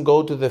mind doesn't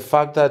go to the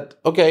fact that,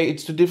 okay,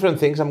 it's 2 different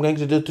things. I'm going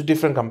to do 2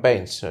 different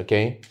campaigns,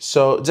 okay?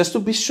 So just to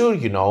be sure,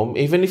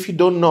 even if you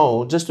don't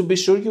know, just to be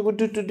sure, you would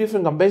do 2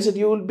 different campaigns and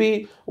you will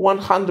be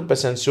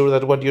 100% sure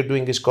that what you're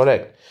doing is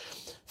correct.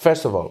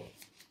 First of all,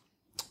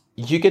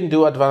 you can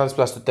do Advanced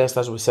Plus to test,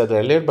 as we said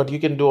earlier, but you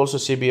can do also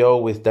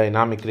CBO with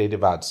dynamic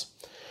creative ads.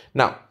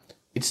 Now,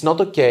 it's not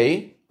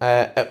okay.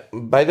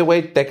 By the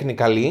way,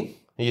 technically,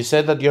 you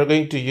said that you're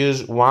going to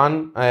use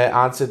one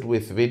ad set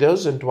with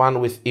videos and one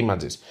with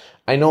images.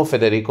 I know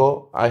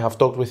Federico. I have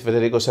talked with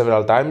Federico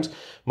several times.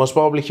 Most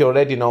probably he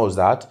already knows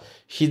that.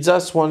 He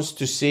just wants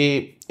to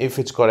see if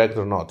it's correct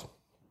or not.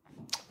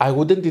 I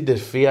wouldn't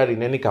interfere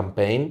in any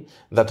campaign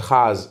that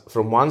has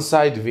from one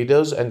side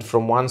videos and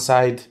from one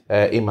side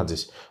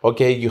images.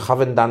 Okay, you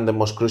haven't done the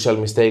most crucial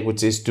mistake,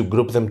 which is to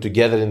group them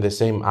together in the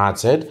same ad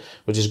set,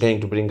 which is going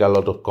to bring a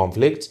lot of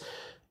conflicts.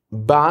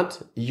 But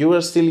you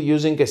are still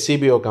using a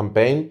CBO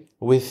campaign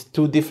with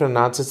 2 different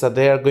ad sets that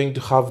they are going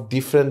to have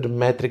different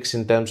metrics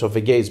in terms of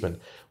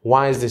engagement.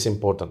 Why is this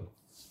important?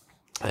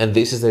 And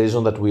this is the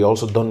reason that we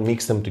also don't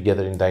mix them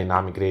together in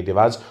dynamic creative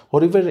ads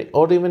or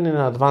even in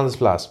Advanced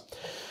Plus.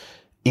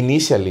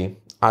 Initially,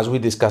 as we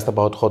discussed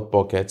about hot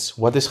pockets,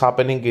 what is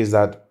happening is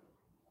that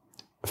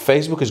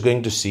Facebook is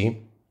going to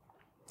see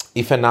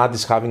if an ad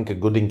is having a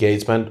good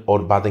engagement or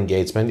bad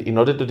engagement in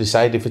order to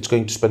decide if it's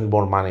going to spend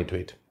more money to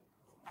it.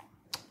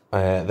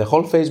 The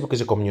whole Facebook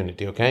is a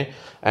community, okay?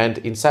 And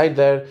inside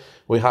there,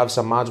 we have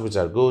some ads which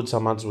are good,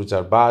 some ads which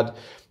are bad.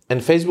 And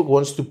Facebook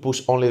wants to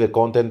push only the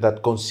content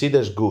that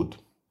considers good.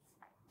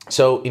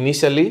 So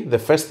initially, the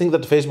first thing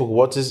that Facebook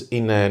watches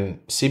in a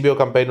CBO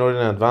campaign or in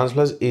an advanced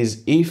plus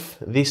is if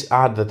this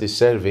ad that is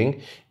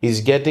serving is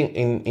getting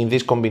in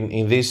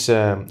this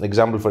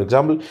example, for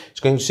example, it's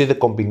going to see the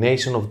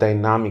combination of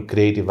dynamic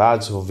creative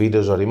ads for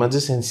videos or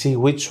images and see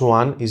which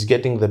one is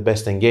getting the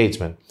best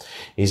engagement.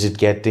 Is it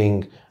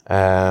getting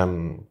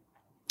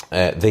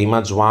the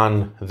image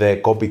 1,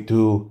 the copy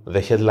 2,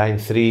 the headline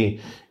 3,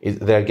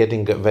 they're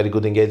getting very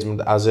good engagement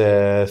as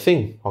a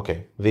thing.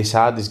 Okay, this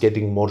ad is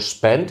getting more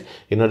spent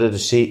in order to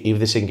see if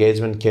this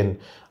engagement can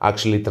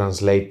actually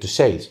translate to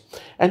sales.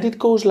 And it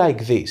goes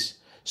like this.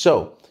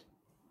 So,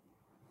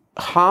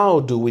 how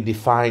do we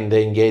define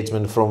the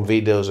engagement from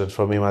videos and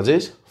from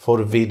images? For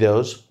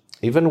videos,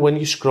 even when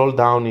you scroll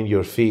down in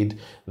your feed,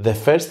 the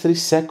first 3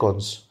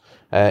 seconds,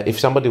 if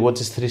somebody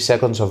watches 3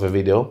 seconds of a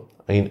video,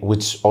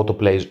 which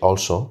autoplays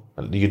also,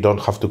 you don't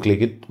have to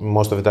click it,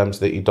 most of the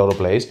times it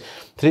autoplays,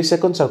 3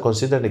 seconds are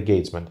considered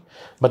engagement.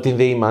 But in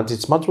the image,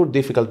 it's much more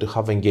difficult to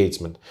have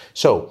engagement.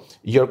 So,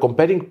 you're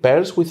comparing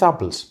pears with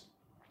apples.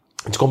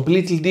 It's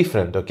completely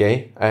different,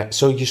 okay?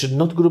 So you should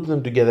not group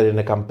them together in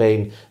a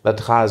campaign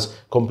that has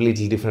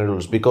completely different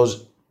rules,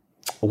 because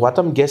what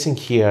I'm guessing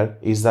here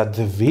is that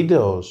the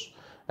videos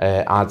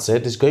ad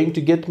set is going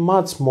to get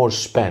much more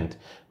spent.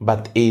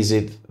 But is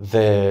it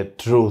the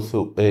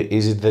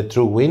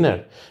true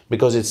winner?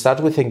 Because it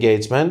starts with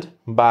engagement,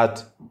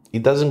 but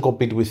it doesn't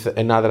compete with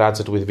another ad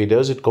set with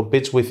videos. It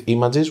competes with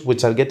images,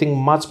 which are getting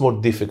much more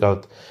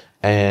difficult,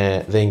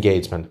 the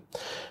engagement.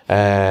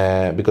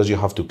 Because you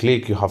have to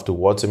click, you have to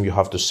watch them, you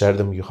have to share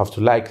them, you have to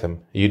like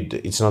them.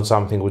 It's not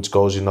something which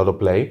goes in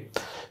autoplay.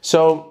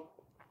 So,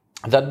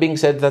 that being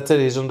said, that's the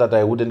reason that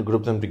I wouldn't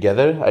group them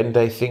together, and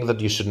I think that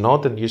you should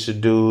not, and you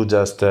should do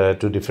just 2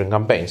 different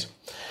campaigns.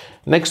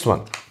 Next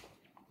one.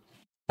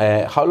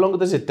 How long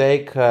does it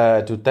take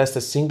to test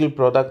a single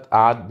product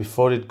ad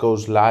before it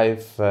goes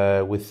live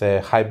with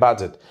a high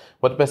budget?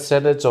 What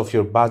percentage of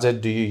your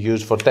budget do you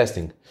use for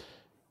testing?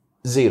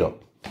 0.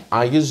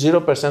 I use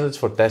 0%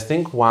 for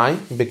testing. Why?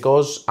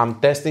 Because I'm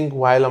testing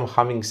while I'm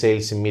having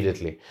sales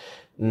immediately.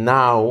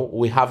 Now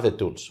we have the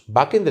tools.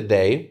 Back in the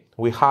day,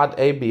 we had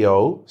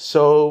ABO,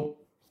 so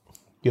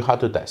you had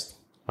to test.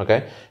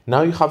 Okay.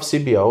 Now you have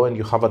CBO and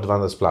you have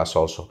Advantage Plus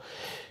also.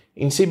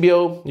 In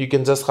CBO, you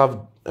can just have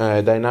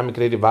dynamic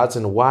creative ads,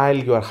 and while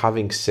you are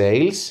having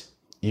sales,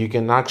 you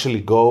can actually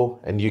go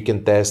and you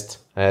can test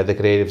the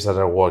creatives that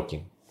are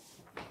working.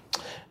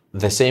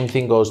 The same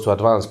thing goes to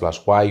Advantage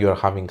Plus. While you are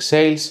having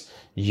sales,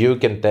 you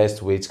can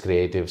test which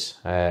creatives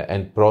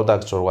and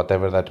products or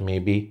whatever that may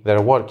be,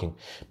 they're working.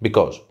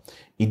 Because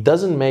it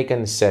doesn't make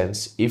any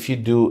sense if you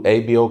do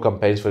ABO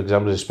campaigns, for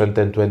example, you spend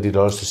 $10,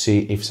 $20 to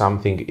see if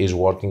something is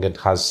working and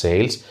has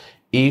sales,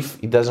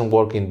 if it doesn't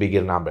work in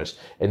bigger numbers.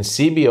 And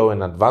CBO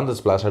and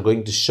Advantage Plus are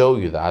going to show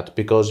you that,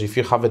 because if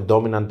you have a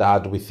dominant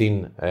ad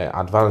within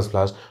Advantage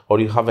Plus, or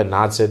you have an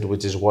ad set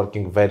which is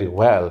working very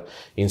well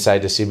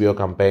inside a CBO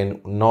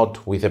campaign,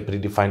 not with a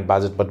predefined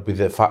budget, but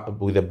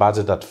with the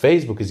budget that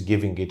Facebook is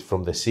giving it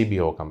from the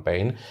CBO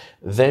campaign,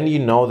 then you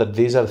know that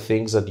these are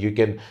things that you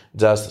can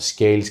just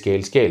scale.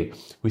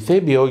 With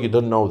ABO, you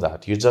don't know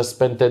that. You just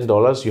spend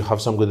 $10, you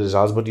have some good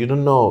results, but you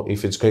don't know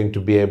if it's going to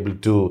be able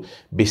to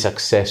be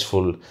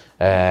successful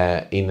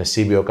in a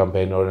CBO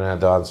campaign or in an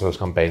advanced sales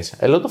campaigns.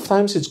 A lot of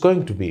times it's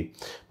going to be,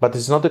 but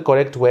it's not the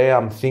correct way.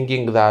 I'm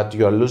thinking that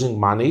you are losing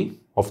money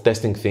of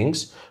testing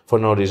things for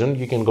no reason.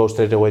 You can go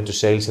straight away to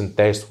sales and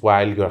test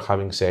while you are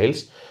having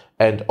sales,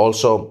 and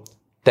also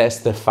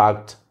test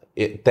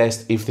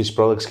if these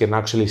products can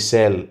actually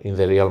sell in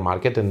the real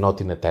market and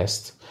not in a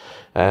test.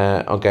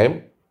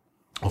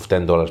 Of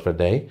 $10 per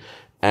day.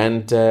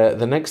 And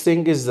the next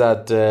thing is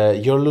that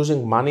you're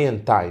losing money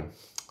and time.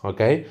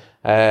 Okay,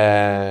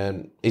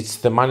 it's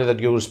the money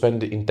that you will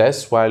spend in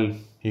tests while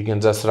you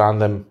can just run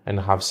them and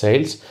have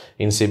sales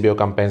in CBO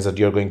campaigns that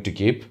you're going to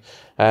keep.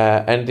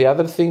 And the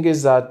other thing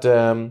is that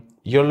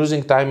you're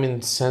losing time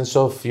in the sense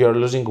of you're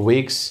losing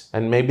weeks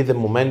and maybe the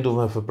momentum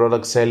of a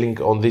product selling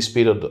on this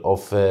period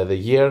of the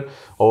year,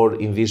 or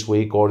in this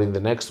week or in the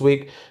next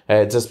week,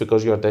 just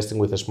because you're testing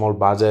with a small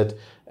budget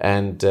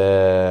and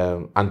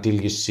until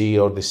you see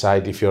or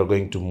decide if you're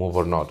going to move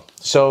or not.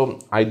 So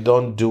I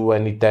don't do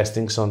any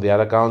testings on the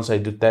other accounts. I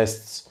do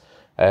tests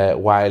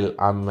while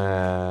I'm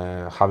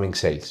having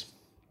sales.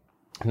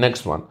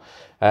 Next one.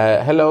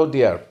 Hello,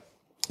 dear.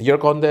 Your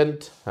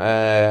content,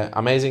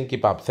 amazing,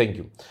 keep up, thank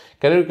you.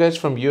 Can I request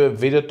from you a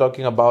video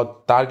talking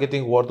about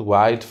targeting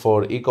worldwide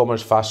for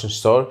e-commerce fashion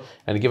store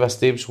and give us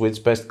tips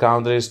which best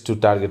countries to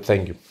target,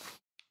 thank you.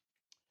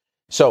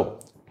 So,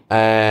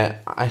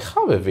 I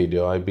have a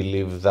video, I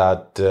believe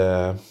that,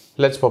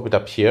 let's pop it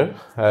up here,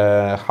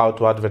 how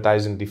to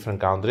advertise in different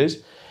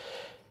countries.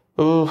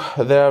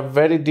 There are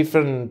very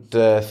different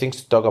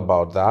things to talk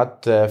about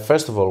that.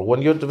 First of all,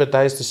 when you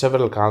advertise to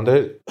several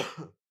countries,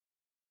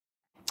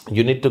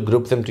 you need to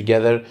group them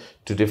together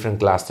to different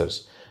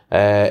clusters.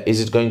 Is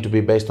it going to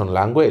be based on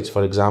language?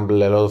 For example,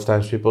 a lot of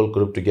times people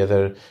group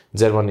together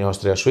Germany,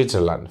 Austria,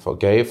 Switzerland,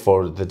 okay,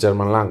 for the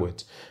German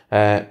language.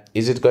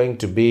 Is it going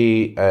to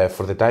be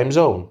for the time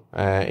zone?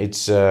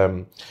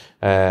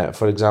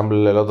 For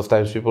example, a lot of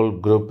times people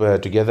group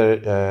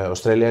together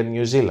Australia and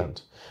New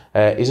Zealand.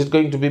 Is it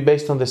going to be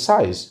based on the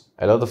size?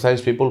 A lot of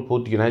times people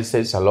put United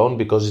States alone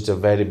because it's a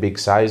very big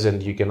size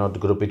and you cannot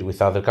group it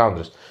with other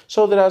countries.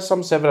 So there are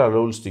several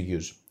rules to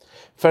use.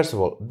 First of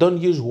all, don't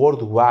use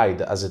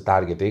worldwide as a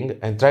targeting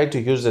and try to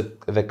use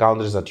the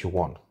countries that you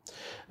want.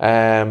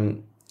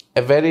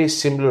 A very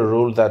similar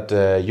rule that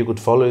you could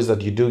follow is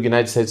that you do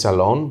United States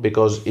alone,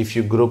 because if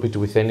you group it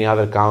with any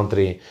other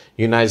country,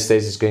 United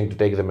States is going to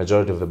take the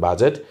majority of the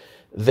budget.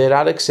 There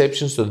are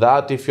exceptions to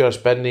that. If you are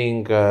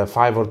spending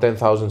 5 or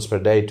 10,000 per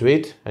day to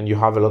it and you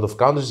have a lot of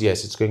countries,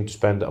 yes, it's going to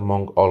spend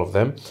among all of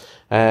them.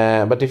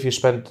 But if you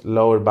spend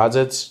lower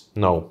budgets,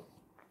 no.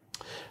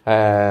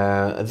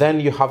 Then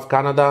you have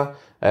Canada,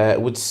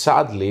 which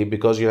sadly,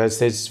 because the United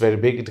States is very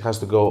big, it has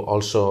to go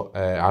also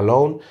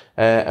alone.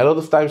 A lot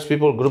of times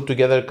people group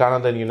together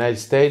Canada and United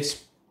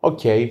States.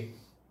 Okay,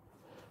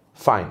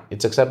 fine.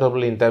 It's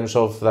acceptable in terms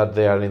of that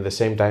they are in the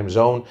same time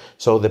zone,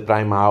 so the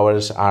prime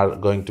hours are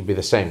going to be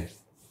the same.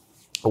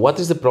 What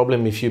is the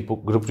problem if you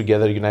group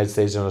together United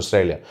States and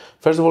Australia?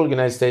 First of all,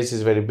 United States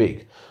is very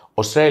big.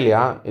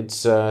 Australia,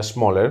 it's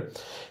smaller.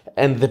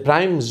 And the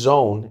prime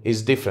zone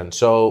is different.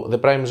 So the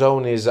prime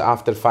zone is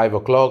after 5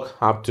 o'clock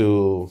up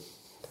to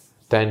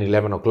 10,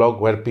 11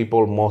 o'clock, where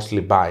people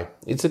mostly buy.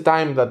 It's a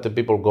time that the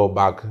people go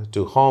back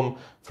to home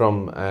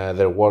from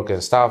their work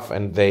and stuff,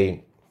 and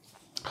they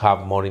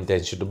have more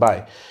intention to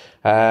buy.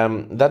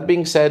 That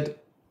being said,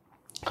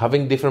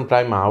 having different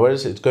prime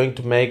hours, it's going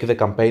to make the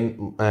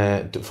campaign,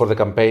 for the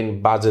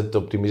campaign budget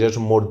optimization,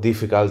 more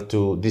difficult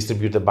to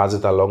distribute the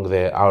budget along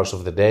the hours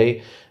of the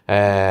day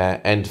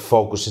and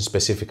focus in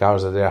specific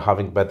hours that they are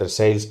having better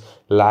sales,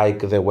 like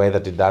the way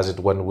that it does it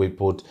when we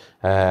put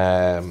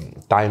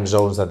time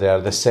zones that they are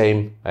the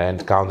same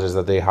and countries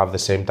that they have the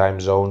same time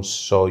zones,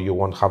 so you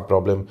won't have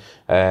problem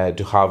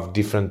to have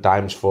different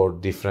times for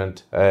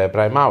different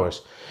prime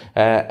hours.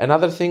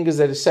 Another thing is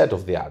the reset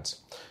of the ads.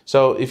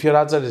 So if your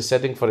ads are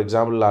resetting, for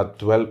example, at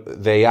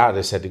 12, they are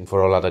resetting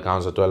for all other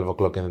accounts at 12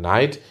 o'clock in the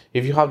night.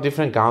 If you have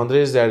different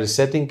countries, they are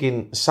resetting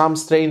in some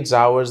strange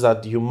hours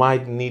that you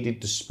might need it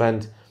to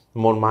spend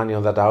more money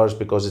on that hours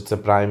because it's a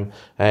prime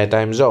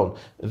time zone.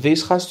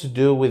 This has to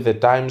do with the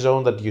time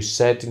zone that you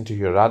set into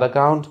your ad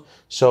account.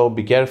 So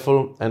be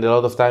careful. And a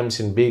lot of times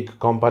in big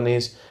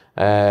companies,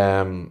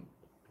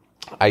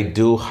 I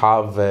do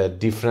have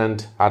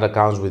different ad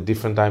accounts with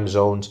different time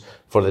zones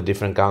for the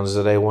different countries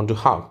that I want to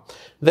have.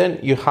 Then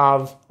you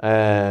have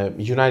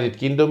United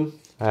Kingdom,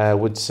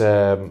 which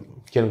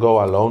can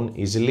go alone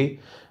easily.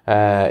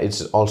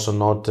 It's also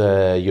not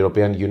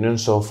European Union,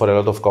 so for a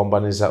lot of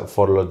companies,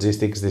 for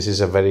logistics, this is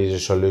a very easy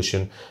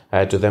solution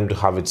to them to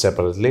have it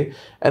separately.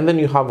 And then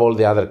you have all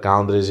the other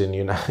countries in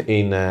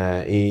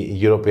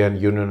European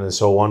Union and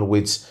so on,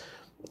 which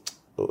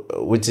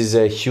is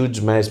a huge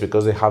mess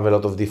because they have a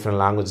lot of different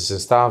languages and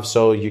stuff.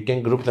 So you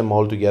can group them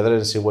all together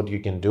and see what you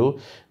can do.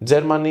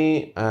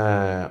 Germany,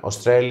 Austria,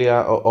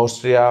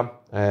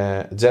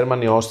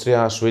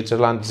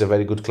 Switzerland is a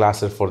very good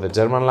cluster for the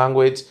German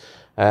language.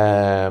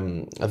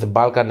 The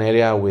Balkan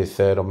area with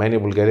Romania,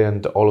 Bulgaria,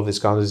 and all of these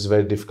countries is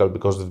very difficult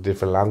because of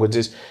different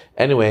languages.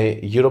 Anyway,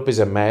 Europe is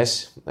a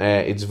mess.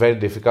 It's very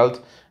difficult.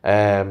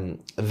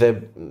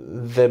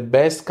 The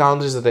best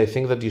countries that I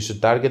think that you should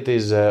target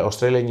is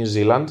Australia and New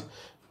Zealand.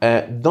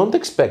 Don't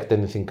expect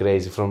anything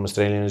crazy from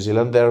Australia and New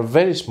Zealand. They are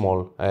very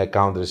small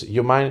countries.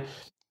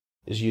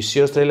 You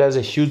see Australia as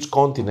a huge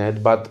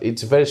continent, but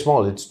it's very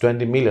small. It's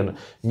 20 million.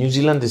 New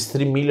Zealand is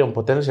 3 million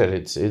potential.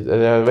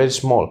 They are very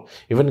small.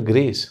 Even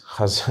Greece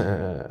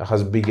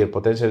has bigger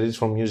potential reach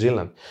from New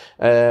Zealand.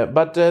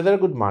 But they're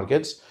good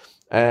markets.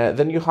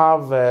 Then you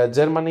have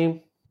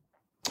Germany,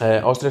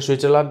 Austria,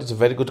 Switzerland. It's a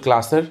very good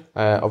cluster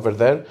over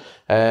there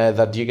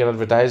that you can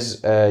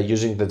advertise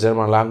using the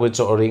German language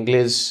or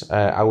English.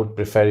 I would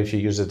prefer if you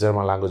use the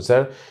German language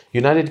there.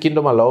 United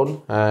Kingdom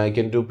alone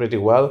can do pretty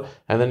well.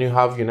 And then you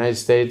have United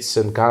States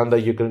and Canada.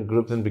 You can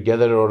group them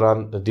together or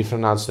run the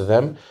different ads to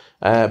them.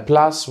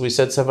 Plus, we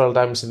said several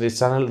times in this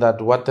channel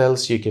that what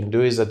else you can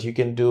do is that you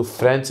can do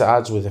French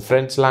ads with the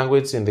French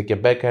language in the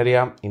Quebec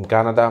area in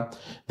Canada.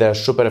 They're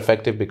super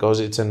effective because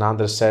it's an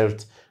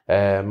underserved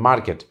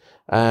market.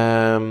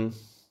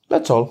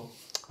 That's all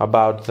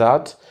about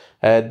that.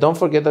 Don't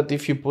forget that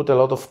if you put a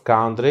lot of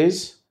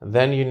countries,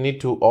 then you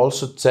need to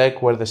also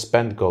check where the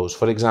spend goes.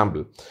 For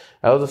example,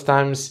 a lot of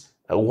times,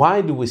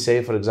 why do we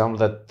say, for example,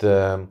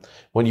 that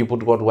when you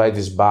put worldwide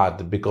is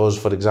bad? Because,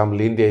 for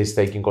example, India is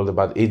taking all the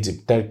budget.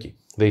 Egypt, Turkey,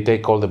 they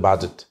take all the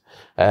budget.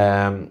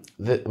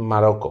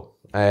 Morocco.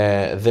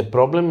 The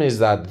problem is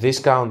that these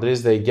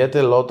countries, they get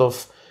a lot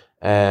of,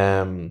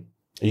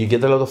 you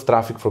get a lot of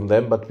traffic from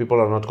them, but people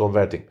are not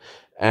converting.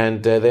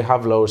 And they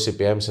have lower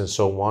CPMs and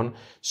so on.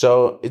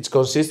 So it's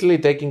consistently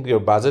taking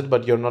your budget,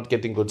 but you're not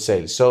getting good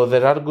sales. So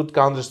there are good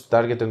countries to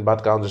target and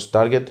bad countries to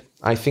target.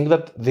 I think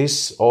that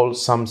this all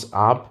sums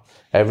up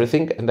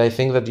everything. And I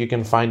think that you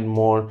can find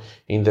more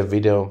in the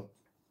video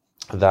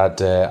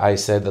that I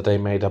said that I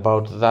made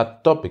about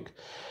that topic.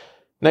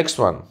 Next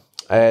one.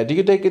 Do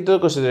you take into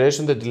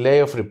consideration the delay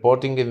of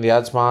reporting in the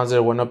ads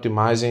manager when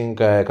optimizing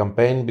a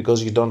campaign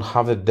because you don't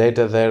have the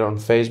data there on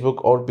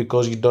Facebook or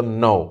because you don't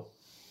know?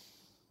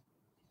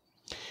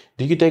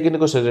 Do you take into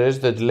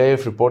consideration the delay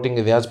of reporting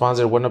in the ads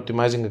manager when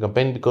optimizing a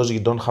campaign because you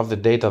don't have the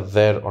data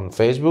there on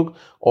Facebook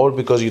or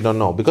because you don't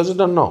know? Because you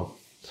don't know.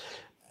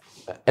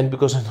 And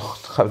because I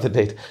don't have the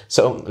data.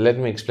 So let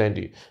me explain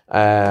to you.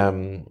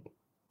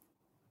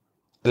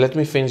 Let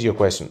me finish your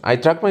question. I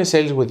track my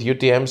sales with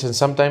UTMs and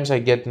sometimes I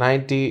get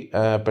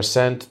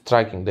 90%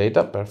 tracking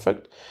data.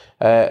 Perfect.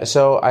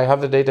 So I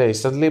have the data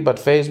instantly, but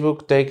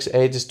Facebook takes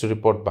ages to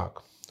report back.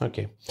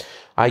 Okay.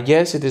 I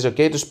guess it is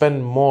okay to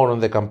spend more on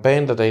the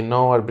campaign that I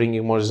know are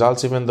bringing more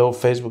results, even though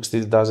Facebook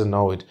still doesn't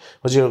know it.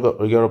 What's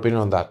your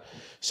opinion on that?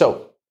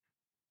 So,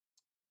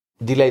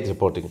 delayed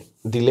reporting.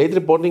 Delayed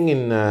reporting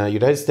in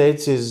United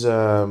States is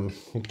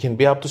it can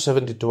be up to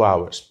 72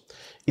 hours.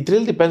 It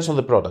really depends on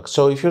the product.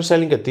 So if you're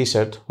selling a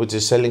t-shirt, which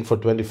is selling for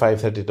 $25,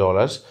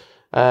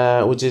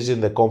 $30, which is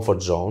in the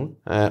comfort zone,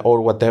 or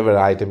whatever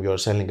item you're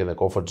selling in the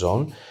comfort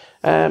zone,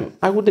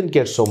 I wouldn't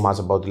care so much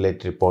about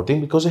delayed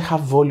reporting because I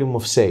have volume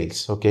of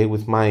sales, okay,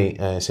 with my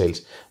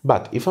sales.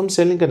 But if I'm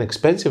selling an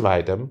expensive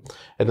item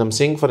and I'm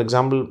seeing, for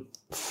example,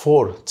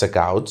 4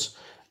 checkouts,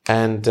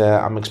 and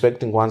I'm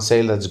expecting one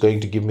sale that's going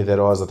to give me the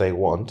ROAS that I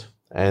want,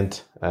 and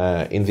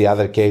in the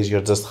other case,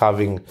 you're just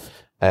having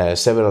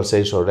several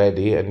sales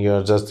already, and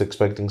you're just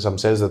expecting some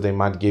sales that they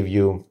might give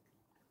you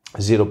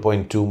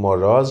 0.2 more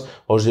ROAS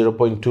or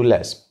 0.2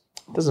 less.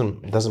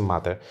 Doesn't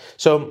matter.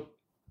 So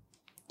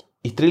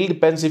it really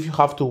depends if you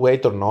have to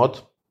wait or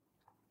not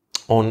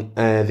on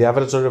the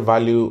average order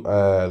value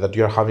that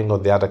you're having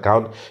on the ad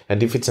account,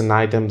 and if it's an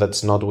item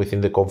that's not within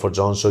the comfort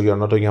zone. So you're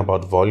not talking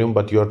about volume,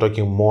 but you're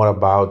talking more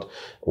about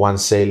one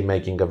sale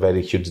making a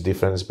very huge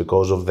difference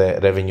because of the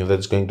revenue that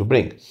it's going to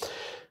bring.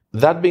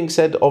 That being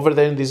said, over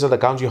there in these other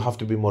accounts, you have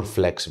to be more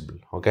flexible,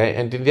 okay?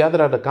 And in the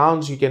other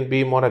accounts, you can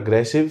be more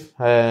aggressive,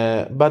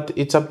 but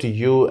it's up to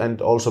you,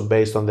 and also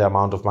based on the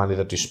amount of money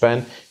that you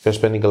spend. If you're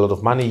spending a lot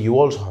of money, you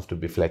also have to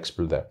be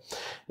flexible there.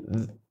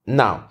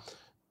 Now,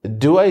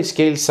 do I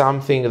scale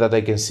something that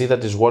I can see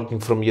that is working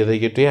from the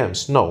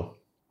UTMs? No.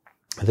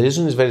 The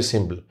reason is very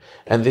simple,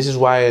 and this is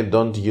why I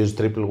don't use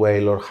Triple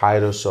Whale or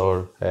Hyros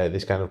or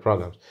these kind of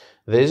programs.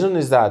 The reason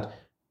is that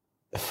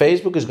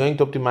Facebook is going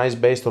to optimize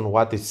based on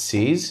what it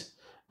sees,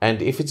 and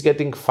if it's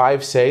getting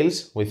 5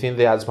 sales within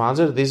the ads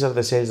manager, these are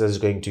the sales that it's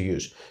going to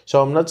use.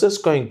 So I'm not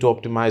just going to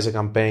optimize a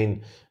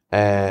campaign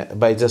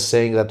by just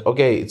saying that,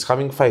 okay, it's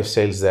having 5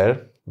 sales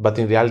there, but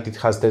in reality it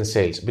has 10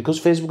 sales, because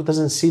Facebook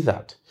doesn't see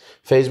that.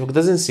 Facebook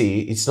doesn't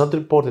see, it's not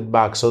reported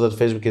back so that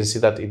Facebook can see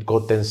that it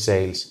got 10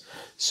 sales.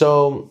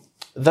 So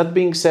that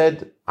being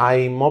said,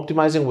 I'm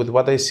optimizing with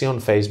what I see on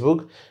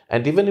Facebook,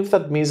 and even if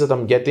that means that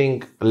I'm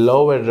getting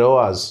lower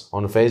ROAS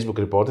on Facebook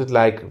reported,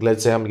 like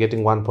let's say I'm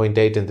getting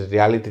 1.8 and in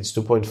reality it's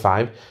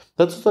 2.5,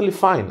 that's totally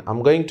fine.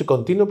 I'm going to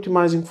continue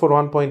optimizing for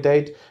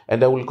 1.8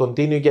 and I will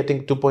continue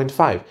getting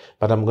 2.5,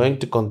 but I'm going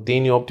to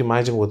continue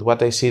optimizing with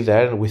what I see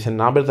there, with a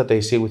number that I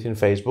see within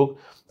Facebook,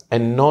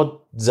 and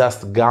not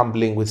just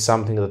gambling with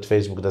something that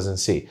Facebook doesn't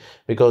see,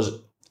 because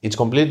it's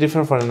completely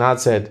different for an ad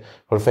set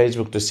for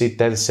Facebook to see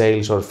 10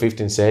 sales or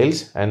 15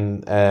 sales,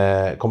 and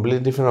completely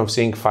different of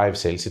seeing 5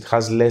 sales. It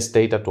has less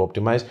data to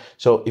optimize.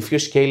 So if you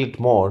scale it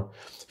more,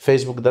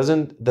 Facebook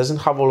doesn't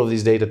have all of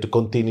this data to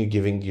continue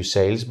giving you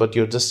sales, but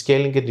you're just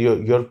scaling it,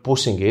 you're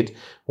pushing it,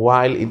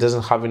 while it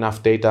doesn't have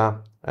enough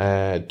data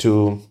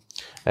to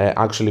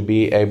actually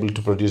be able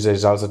to produce the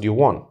results that you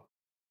want.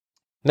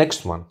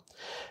 Next one.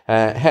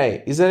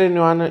 Hey, is there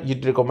anyone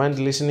you'd recommend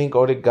listening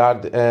or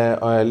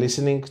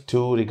listening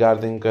to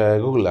regarding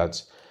Google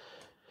Ads?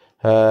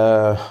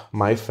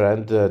 My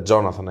friend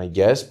Jonathan, I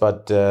guess,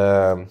 but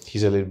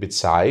he's a little bit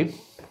shy.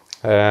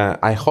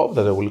 I hope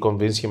that I will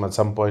convince him at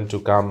some point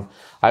to come.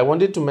 I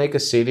wanted to make a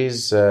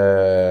series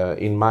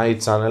in my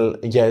channel.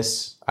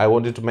 Yes, I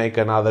wanted to make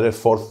another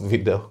 4th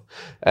video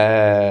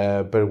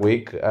per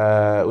week,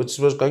 which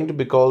was going to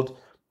be called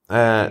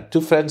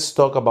 2 Friends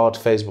Talk About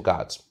Facebook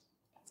Ads.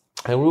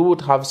 And we would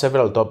have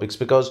several topics,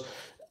 because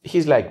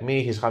he's like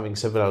me, he's having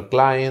several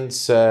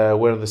clients,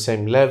 we're on the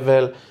same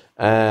level,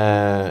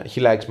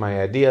 he likes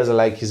my ideas, I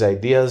like his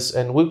ideas,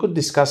 and we could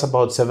discuss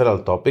about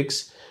several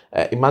topics.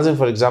 Imagine,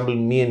 for example,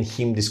 me and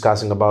him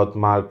discussing about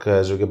Mark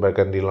Zuckerberg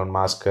and Elon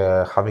Musk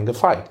having a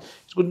fight.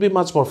 It would be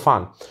much more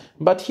fun.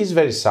 But he's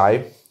very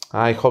shy.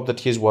 I hope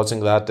that he's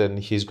watching that and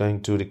he's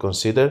going to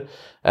reconsider.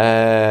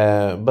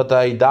 But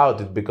I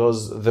doubt it,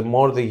 because the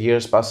more the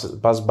years pass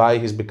by,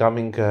 he's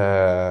becoming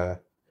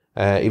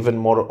even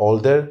more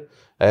older.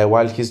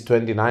 While he's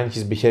 29,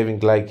 he's behaving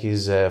like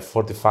he's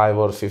 45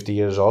 or 50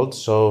 years old.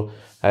 So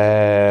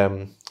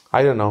I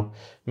don't know.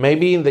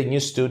 Maybe in the new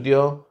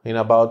studio in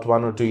about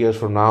 1 or 2 years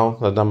from now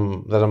that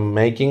I'm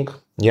making.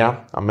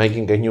 Yeah, I'm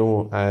making a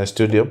new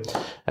studio.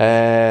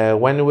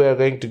 When we are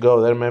going to go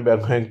there, maybe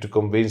I'm going to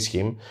convince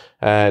him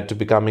to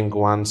becoming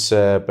once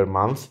per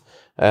month.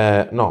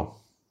 No,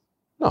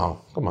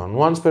 No, come on,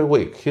 once per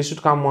week. He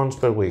should come once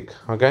per week,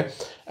 okay?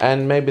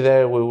 And maybe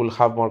there we will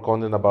have more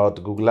content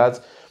about Google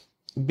Ads.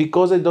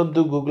 Because I don't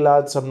do Google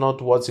Ads, I'm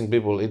not watching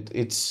people.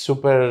 It's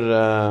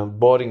super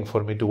boring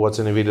for me to watch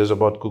any videos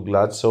about Google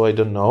Ads, so I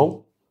don't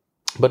know.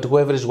 But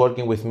whoever is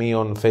working with me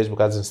on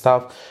Facebook ads and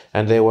stuff,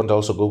 and they want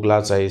also Google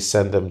Ads, I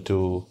send them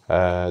to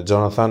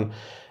Jonathan,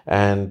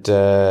 and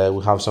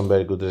we have some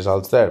very good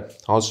results there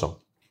also.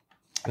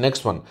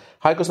 Next one.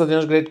 Hi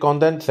Konstantinos, great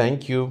content.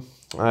 Thank you.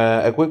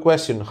 A quick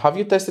question. Have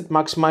you tested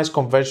maximize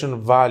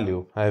conversion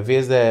value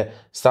via the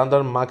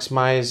standard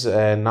maximize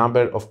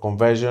number of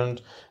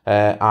conversions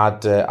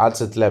at ad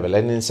set level?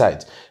 Any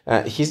insights?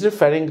 He's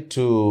referring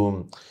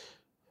to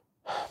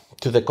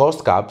the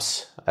cost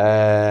caps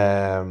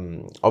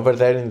over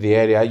there in the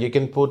area. You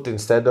can put,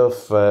 instead of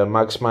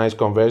maximize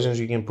conversions,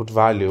 you can put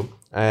value.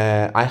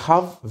 I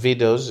have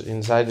videos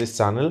inside this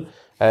channel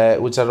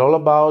which are all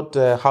about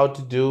how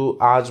to do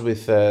ads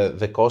with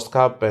the cost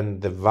cap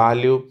and the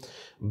value.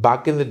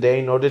 Back in the day,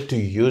 in order to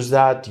use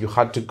that, you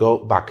had to go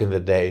back in the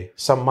day,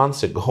 some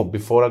months ago,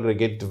 before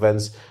aggregated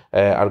events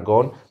are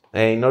gone.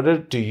 In order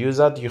to use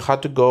that, you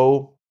had to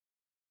go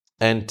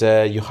and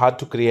you had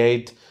to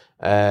create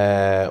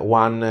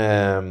one,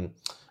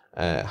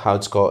 how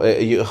it's called,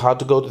 you had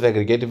to go to the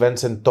aggregate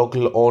events and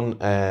toggle on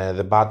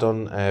the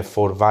button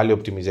for value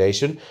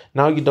optimization.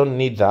 Now you don't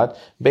need that.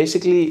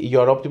 Basically,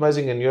 you're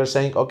optimizing and you're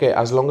saying, okay,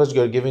 as long as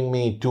you're giving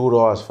me 2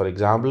 ROAS, for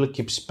example,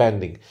 keep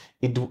spending.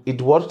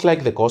 It works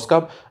like the cost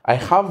cap. I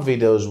have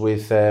videos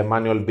with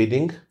manual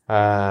bidding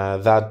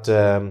that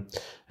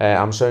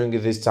I'm showing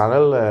in this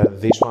channel.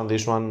 This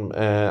one,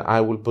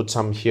 I will put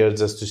some here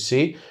just to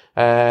see.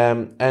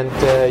 And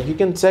you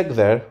can check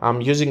there.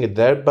 I'm using it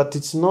there, but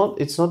it's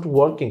not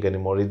working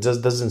anymore. It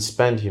just doesn't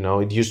spend,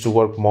 it used to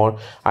work more.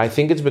 I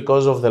think it's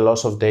because of the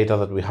loss of data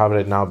that we have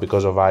right now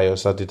because of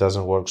iOS that it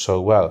doesn't work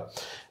so well.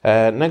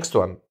 Next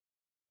one.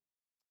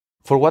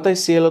 For what I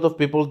see, a lot of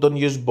people don't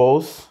use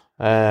both.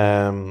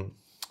 What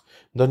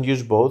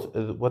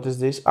is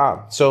this?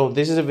 So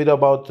this is a video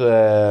about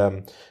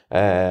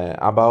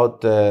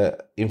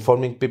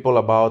informing people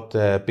about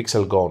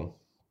Pixel Gone.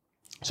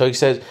 So he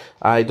says,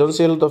 I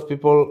see a lot of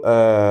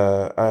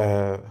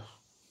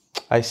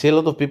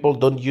people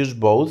don't use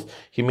both.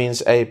 He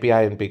means API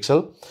and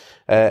Pixel.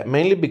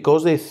 Mainly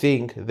because they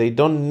think they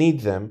don't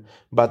need them,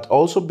 but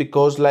also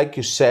because, like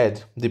you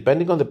said,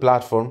 depending on the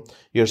platform,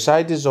 your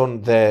site is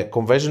on the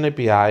conversion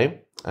API,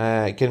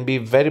 can be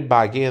very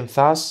buggy, and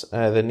thus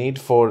the need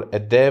for a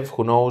dev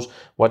who knows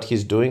what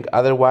he's doing.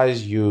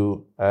 Otherwise,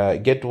 you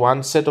get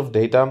one set of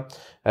data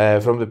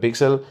from the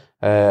Pixel,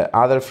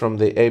 other from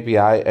the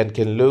API, and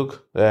can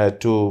look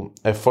to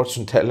a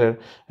fortune teller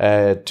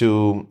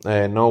to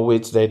know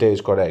which data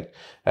is correct.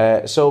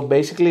 So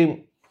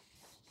basically,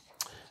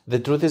 the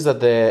truth is that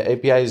the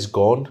API is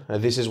gone.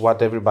 This is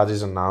what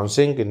everybody's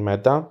announcing in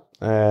Meta.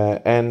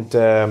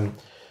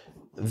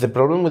 The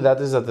problem with that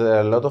is that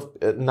a lot of...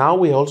 now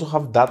we also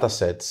have data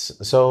sets.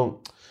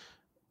 So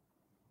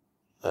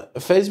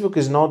Facebook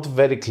is not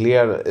very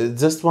clear.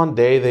 Just one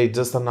day they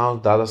just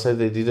announced data set.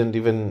 They didn't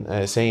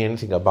even say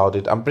anything about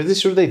it. I'm pretty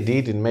sure they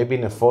did it, maybe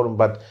in a forum,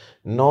 but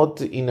not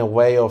in a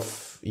way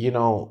of,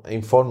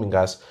 informing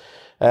us.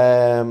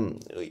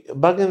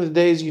 Back in the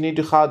days, you need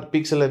to have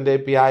Pixel and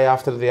API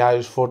after the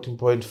iOS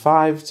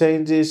 14.5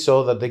 changes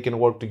so that they can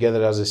work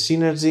together as a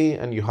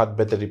synergy, and you had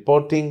better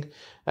reporting,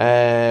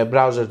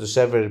 browser to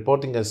server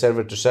reporting and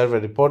server to server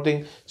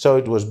reporting, so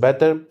it was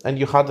better, and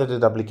you had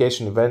added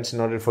application events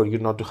in order for you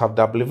not to have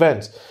double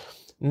events.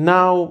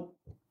 Now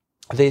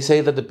they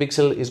say that the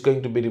Pixel is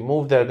going to be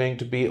removed. They're going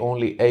to be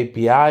only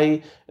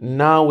API.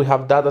 Now we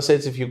have data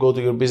sets. If you go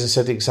to your business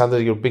settings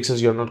under your Pixels,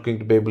 you're not going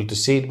to be able to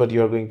see it, but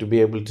you're going to be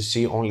able to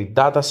see only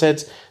data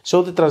sets.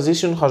 So the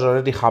transition has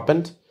already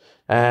happened,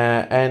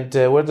 and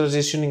we're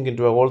transitioning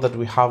into a world that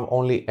we have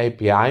only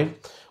API.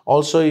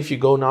 Also, if you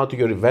go now to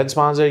your events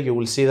manager, you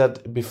will see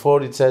that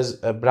before it says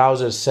a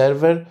browser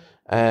server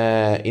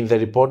in the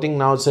reporting.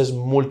 Now it says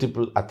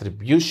multiple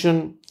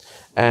attribution,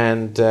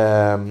 and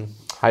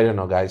I don't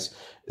know, guys.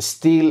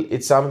 Still,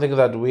 it's something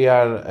that we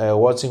are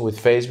watching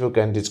with Facebook,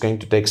 and it's going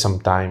to take some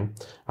time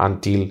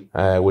until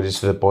we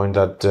reach to the point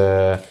that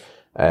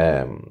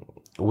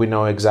we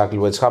know exactly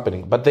what's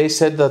happening. But they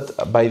said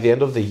that by the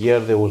end of the year,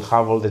 they will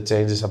have all the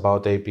changes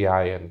about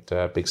API and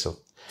Pixel.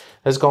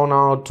 Let's go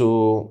now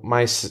to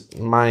my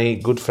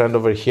good friend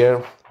over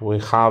here. We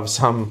have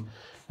some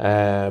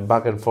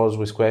back and forth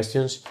with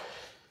questions.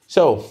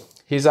 So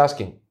he's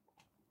asking,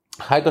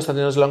 hi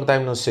Konstantinos, long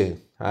time no see.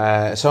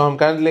 So I'm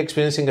currently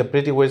experiencing a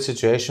pretty weird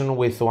situation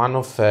with one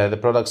of the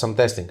products I'm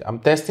testing. I'm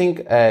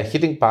testing a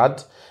heating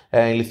pad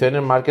in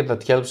Lithuanian market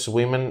that helps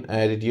women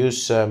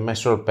reduce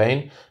menstrual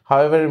pain.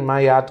 However, in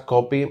my ad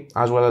copy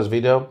as well as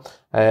video,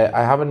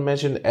 I haven't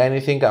mentioned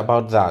anything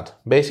about that.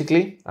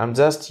 Basically, I'm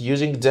just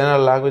using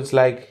general language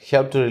like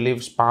help to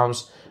relieve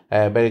spasms,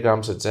 belly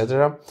cramps,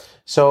 etc.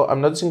 So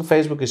I'm noticing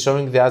Facebook is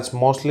showing the ads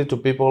mostly to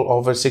people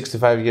over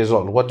 65 years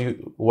old. What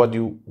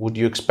would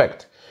you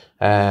expect?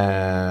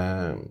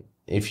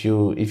 if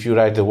you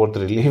write the word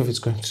relief, it's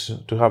going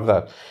to have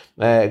that.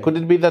 Could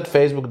it be that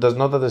Facebook does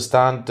not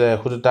understand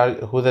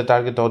who the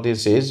target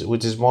audience is,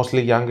 which is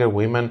mostly younger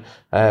women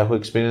who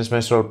experience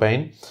menstrual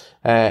pain?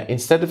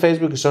 Instead,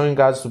 Facebook is showing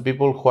ads to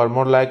people who are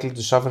more likely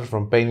to suffer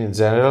from pain in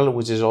general,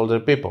 which is older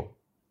people.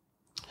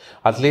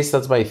 At least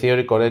that's my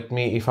theory. Correct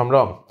me if I'm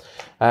wrong.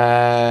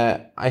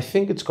 I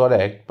think it's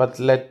correct, but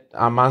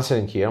I'm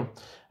answering here.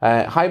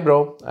 Hi,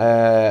 bro.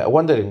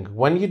 Wondering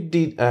when you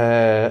did.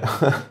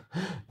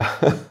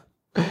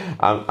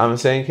 I'm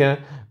saying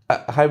here.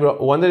 Hi, bro.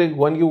 Wondering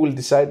when you will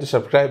decide to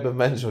subscribe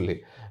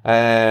eventually.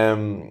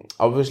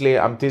 Obviously,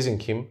 I'm teasing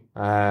him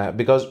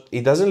because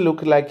it doesn't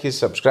look like he's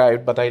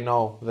subscribed, but I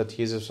know that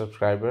he's a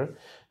subscriber.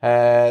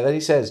 Then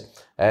he says,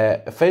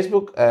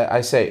 Facebook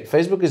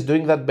is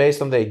doing that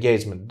based on the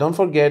engagement. Don't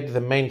forget the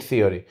main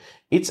theory.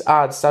 Each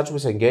ad starts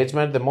with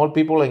engagement. The more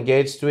people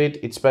engage to it,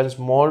 it spends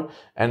more,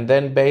 and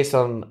then based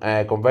on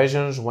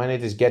conversions when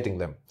it is getting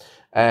them.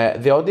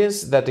 The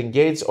audience that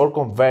engages or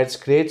converts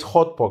creates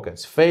hot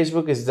pockets.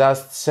 Facebook is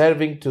just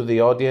serving to the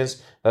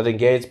audience that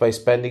engages by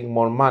spending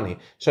more money.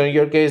 So in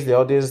your case, the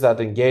audience that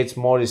engages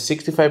more is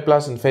 65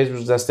 plus, and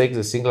Facebook just takes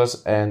the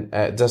signals and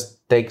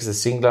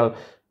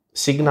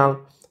signal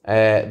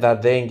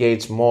that they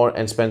engage more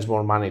and spends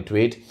more money to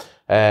it.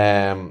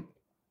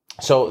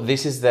 So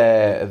this is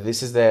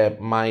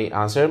my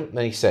answer.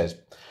 Then he says,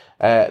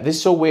 this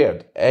is so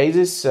weird.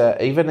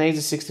 Even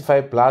ages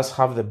 65 plus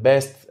have the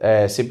best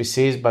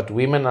CPCs, but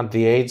women at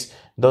the age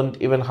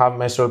don't even have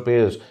menstrual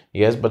periods.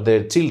 Yes, but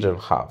their children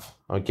have.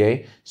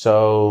 Okay,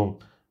 so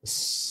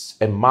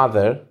a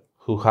mother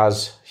who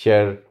has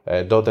her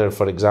daughter,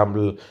 for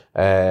example,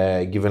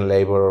 given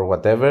labor or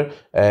whatever,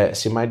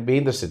 she might be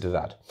interested in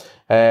that.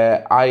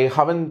 I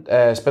haven't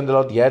spent a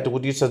lot yet.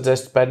 Would you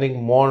suggest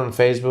spending more on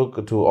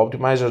Facebook to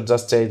optimize or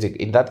just changing?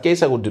 In that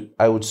case, I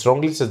would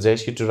strongly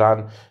suggest you to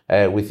run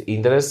with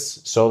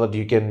interests so that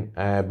you can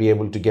be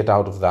able to get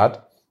out of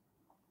that.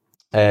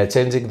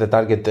 Changing the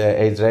target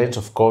age range,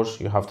 of course,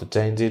 you have to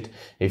change it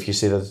if you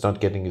see that it's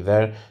not getting you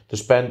there. To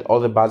spend all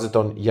the budget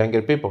on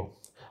younger people.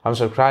 I'm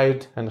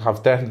subscribed and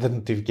have turned the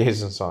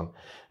notifications on.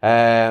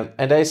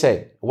 And I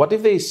said, what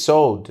if they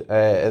showed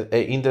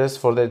interest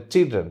for their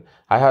children?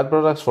 I had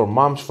products for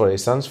moms, for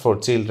instance, for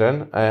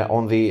children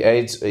on the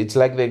age. It's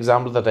like the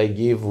example that I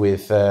give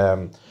with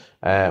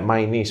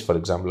my niece, for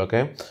example,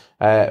 okay?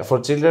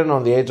 For children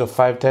on the age of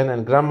 5-10,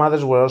 and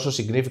grandmothers were also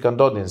significant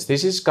audience.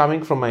 This is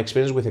coming from my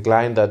experience with a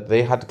client that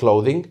they had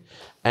clothing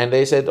and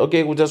they said,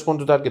 okay, we just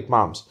want to target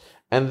moms.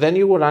 And then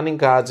you were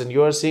running ads and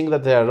you are seeing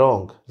that they are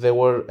wrong. There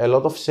were a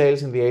lot of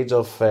sales in the age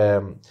of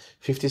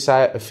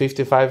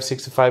 55,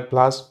 65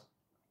 plus,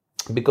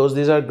 because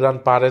these are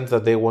grandparents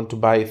that they want to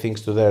buy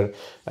things to their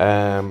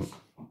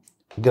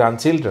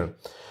grandchildren.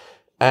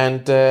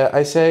 And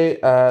I say,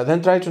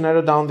 then try to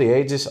narrow down the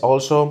ages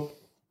also,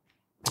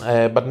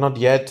 but not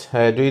yet.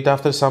 Do it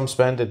after some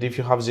spend and if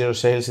you have zero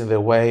sales in the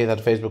way that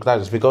Facebook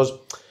targets, because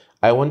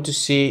I want to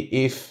see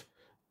if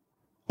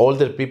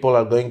older people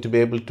are going to be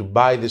able to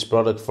buy this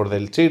product for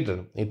their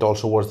children. It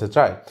also worth a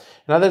try.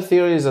 Another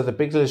theory is that the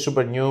Pixel is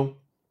super new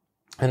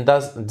and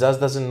just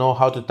doesn't know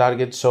how to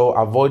target, so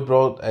avoid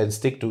broad and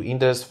stick to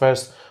interest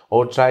first,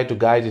 or try to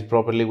guide it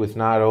properly with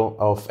narrow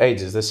of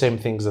ages. The same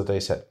things that I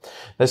said.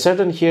 The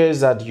certain here is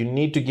that you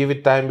need to give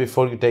it time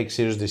before you take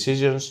serious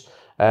decisions.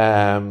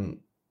 I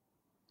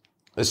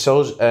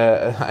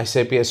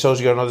say PS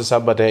shows you're not a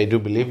sub, but I do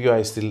believe you.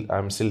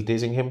 I'm still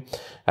teasing him.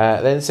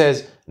 Then it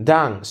says,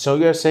 Dan, so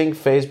you're saying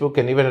Facebook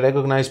can even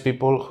recognize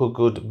people who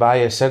could buy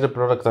a certain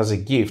product as a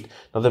gift,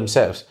 not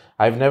themselves.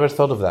 I've never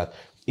thought of that.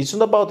 It's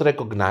not about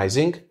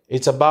recognizing.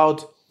 It's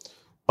about,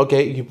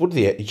 okay, you put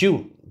the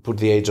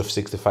age of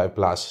 65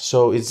 plus,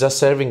 so it's just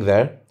serving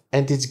there.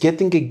 And it's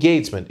getting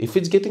engagement. If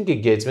it's getting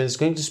engagement, it's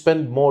going to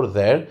spend more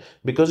there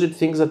because it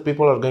thinks that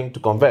people are going to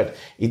convert.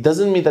 It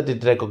doesn't mean that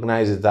it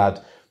recognizes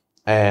that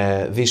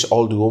this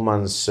old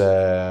woman's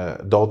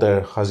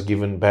daughter has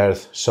given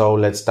birth, so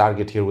let's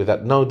target here with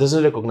that. No, it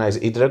doesn't recognize.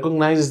 It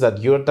recognizes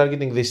that you're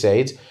targeting this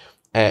age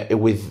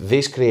with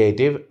this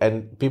creative,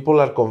 and people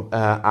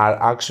are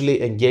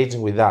actually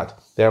engaging with that.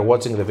 They are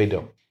watching the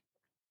video.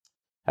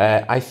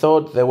 I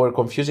thought they were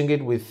confusing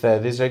it with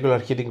these regular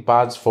heating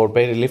pads for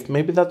pain relief.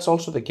 Maybe that's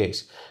also the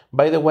case.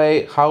 By the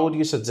way, how would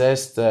you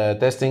suggest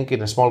testing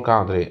in a small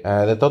country?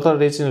 The total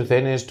reach in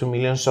Lithuania is 2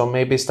 million, so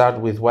maybe start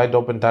with wide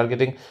open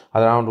targeting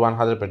at around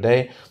 100 per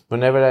day.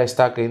 Whenever I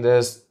stack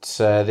interests,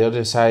 the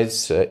audience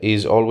size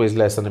is always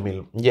less than 1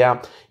 million.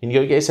 Yeah, in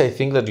your case, I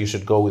think that you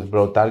should go with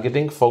broad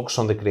targeting, focus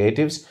on the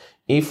creatives.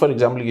 If, for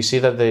example, you see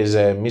that there is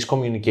a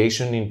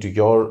miscommunication into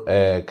your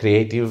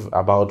creative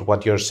about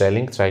what you're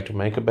selling, try to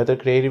make a better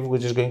creative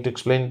which is going to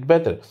explain it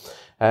better.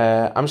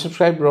 I'm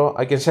subscribed, bro.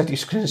 I can send you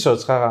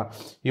screenshots. Haha.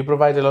 You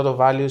provide a lot of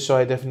value, so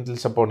I definitely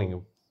supporting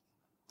you.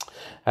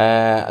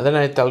 Then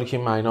I tell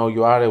him, I know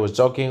you are. I was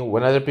joking.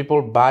 When other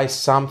people buy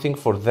something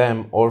for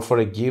them or for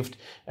a gift,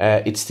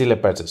 it's still a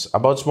purchase.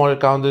 About smaller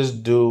counters,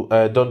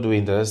 don't do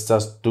interest.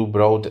 Just do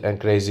broad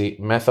and crazy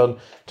method.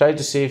 Try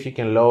to see if you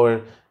can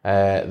lower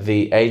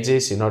the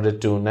ages in order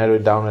to narrow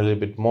it down a little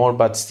bit more,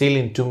 but still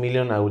in 2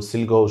 million, I would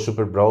still go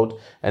super broad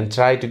and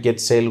try to get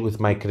sales with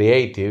my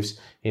creatives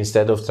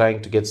instead of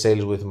trying to get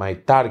sales with my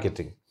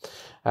targeting.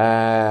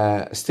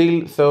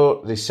 Still,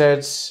 though,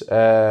 research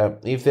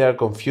if they are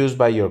confused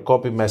by your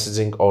copy,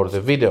 messaging, or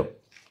the video.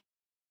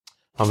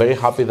 I'm very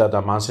happy that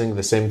I'm answering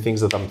the same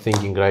things that I'm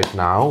thinking right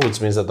now, which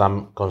means that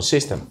I'm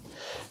consistent.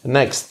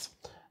 Next,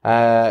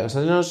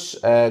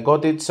 Konstantinos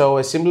got it. So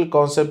a simple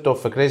concept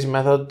of a crazy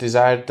method,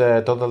 desired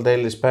total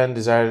daily spend,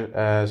 desired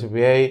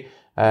CPA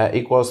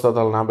equals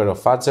total number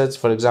of ad sets.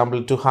 For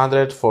example,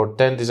 200 for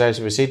 10 desired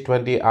CPC,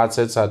 20 ad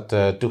sets at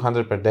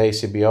 200 per day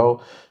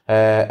CBO.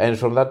 And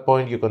from that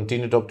point, you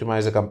continue to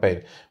optimize the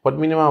campaign. What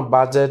minimum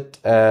budget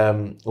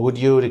would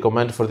you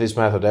recommend for this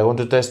method? I want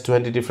to test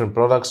 20 different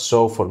products.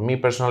 So for me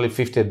personally,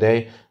 50 a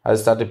day as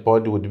a starting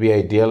point would be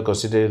ideal,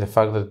 considering the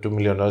fact that $2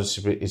 million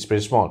is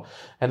pretty small.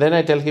 And then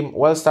I tell him,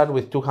 well, start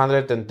with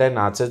 210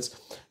 ad sets.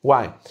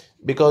 Why?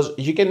 Because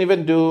you can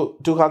even do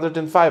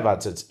 205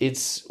 ad sets.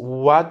 It's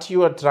what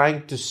you are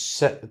trying to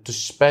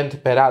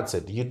spend per ad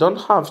set. You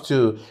don't have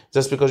to,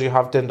 just because you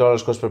have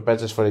 $10 cost per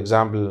purchase, for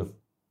example.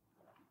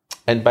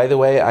 And by the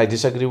way, I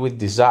disagree with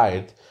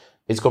desired.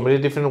 It's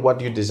completely different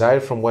what you desire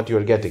from what you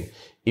are getting.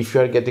 If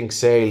you are getting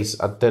sales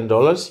at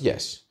 $10,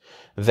 yes.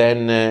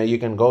 Then you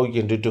can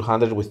do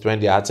 200 with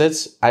 20 ad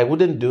sets. I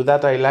wouldn't do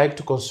that. I like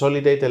to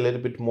consolidate a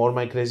little bit more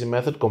my crazy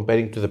method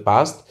comparing to the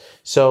past.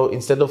 So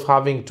instead of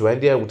having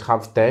 20, I would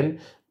have 10,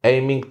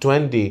 aiming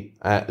 20.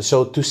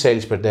 So 2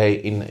 sales per day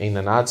in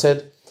an ad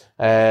set.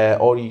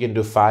 Or you can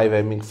do 5,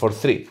 aiming for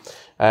 3.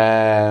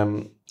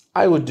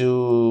 I would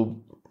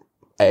do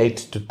 8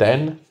 to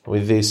 10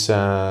 with this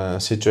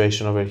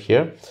situation over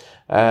here.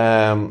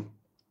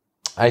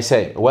 I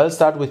say, well,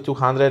 start with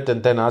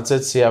 210 ad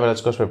sets, see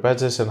average cost per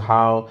purchase and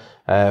how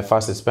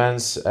fast it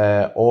spends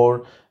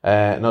or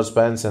not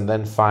spends, and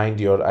then find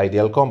your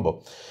ideal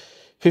combo.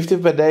 50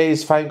 per day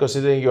is fine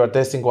considering you are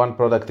testing one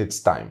product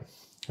each time.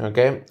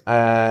 Okay.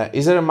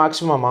 Is there a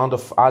maximum amount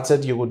of ad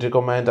set you would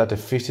recommend at a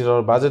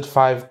 $50 budget?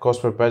 5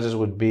 cost per purchase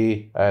would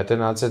be 10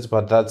 ad sets,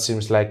 but that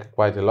seems like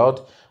quite a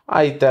lot.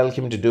 I tell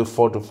him to do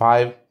 4 to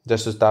 5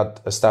 just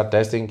to start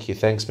testing. He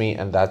thanks me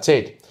and that's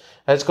it.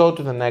 Let's go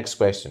to the next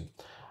question.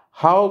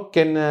 How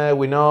can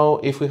we know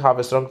if we have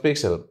a strong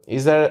pixel?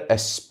 Is there a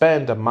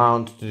spend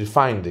amount to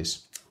define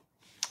this?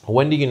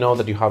 When do you know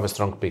that you have a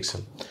strong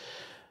pixel?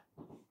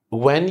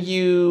 When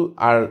you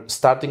are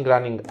starting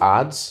running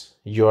ads,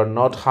 you are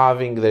not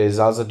having the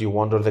results that you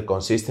want or the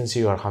consistency.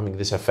 You are having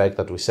this effect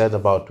that we said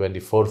about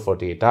 24,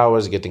 48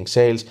 hours, getting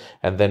sales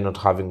and then not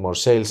having more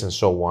sales and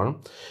so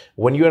on.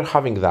 When you are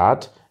having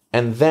that,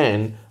 and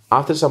then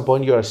after some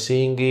point you are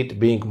seeing it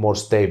being more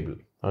stable.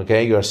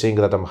 Okay, you are seeing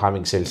that I'm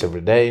having sales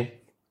every day.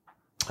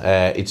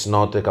 It's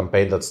not a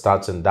campaign that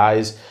starts and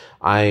dies.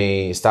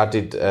 I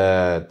started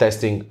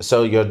testing,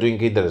 so you're doing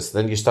interest,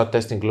 then you start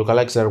testing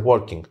lookalikes, they're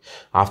working.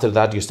 After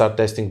that, you start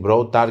testing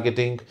broad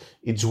targeting,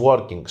 it's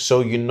working.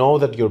 So you know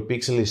that your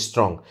pixel is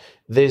strong.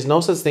 There is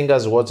no such thing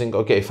as watching,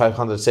 okay,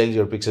 500 sales,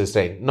 your pixel is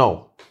trained.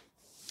 No,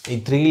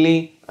 it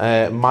really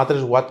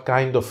matters what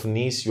kind of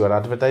niche you are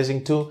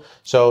advertising to.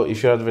 So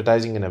if you're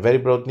advertising in a very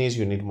broad niche,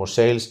 you need more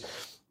sales.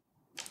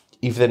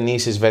 If the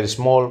niche is very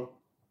small,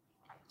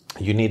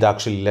 you need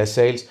actually less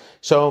sales.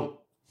 So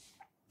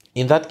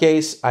in that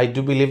case, I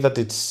do believe that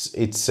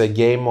it's a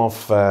game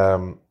of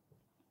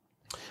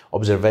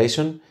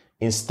observation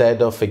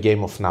instead of a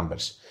game of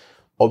numbers.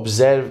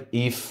 Observe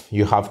if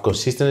you have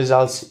consistent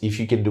results, if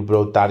you can do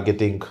broad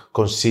targeting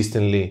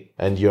consistently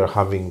and you're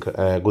having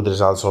good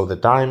results all the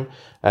time.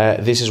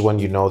 This is when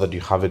you know that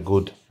you have a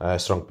good,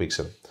 strong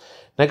pixel.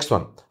 Next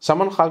one.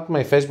 Someone hacked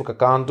my Facebook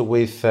account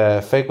with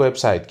a fake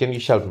website. Can you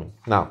help me?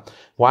 Now,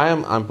 why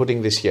I'm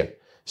putting this here?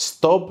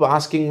 Stop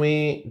asking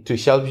me to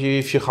help you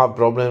if you have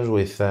problems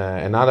with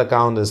another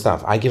account and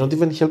stuff. I cannot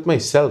even help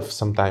myself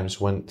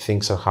sometimes when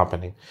things are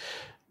happening.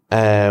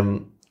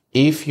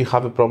 If you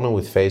have a problem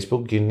with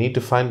Facebook, you need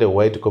to find a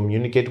way to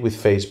communicate with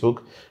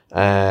Facebook,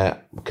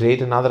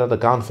 create another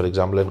account, for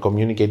example, and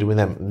communicate with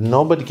them.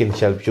 Nobody can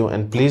help you,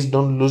 and please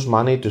don't lose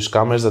money to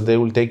scammers that they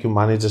will take you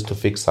money just to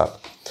fix that.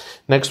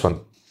 Next one.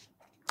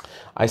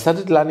 I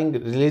started running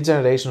lead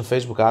generation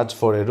Facebook ads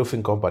for a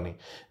roofing company.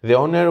 The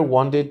owner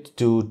wanted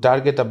to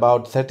target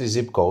about 30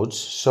 zip codes,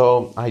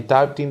 so I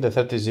typed in the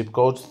 30 zip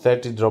codes,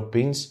 30 drop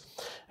pins.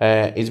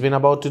 It's been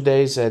about 2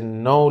 days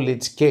and no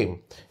leads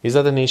came. Is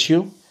that an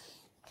issue?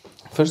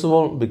 First of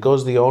all,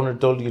 because the owner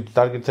told you to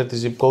target 30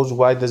 zip codes,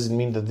 why does it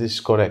mean that this is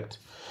correct?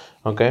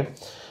 Okay.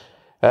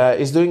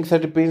 Is doing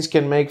 30 pins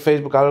can make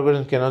Facebook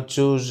algorithm cannot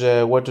choose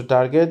where to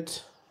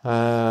target?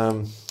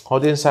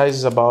 Audience size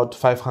is about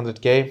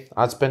 500k.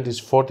 Ad spend is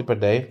 40 per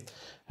day.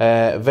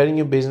 Very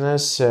new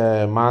business,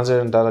 manager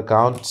and ad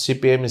account.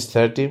 CPM is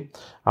 30.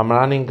 I'm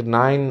running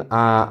 9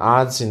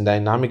 ads in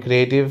dynamic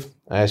creative,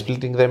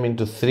 splitting them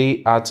into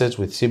 3 ad sets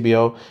with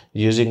CBO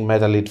using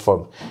meta lead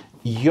form.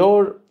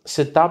 Your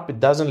setup, it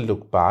doesn't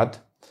look bad,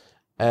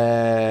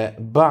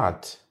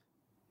 but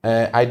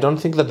I don't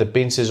think that the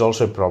pins is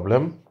also a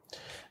problem.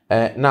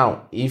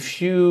 Now,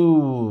 if you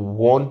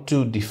want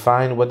to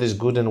define what is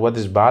good and what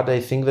is bad, I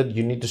think that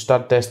you need to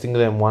start testing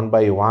them one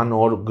by one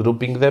or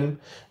grouping them,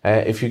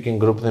 if you can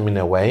group them in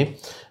a way.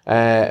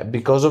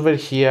 Because over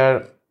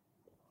here,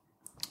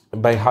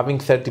 by having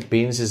 30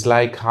 pins is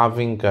like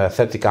having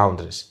 30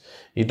 countries.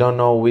 You don't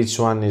know which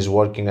one is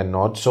working and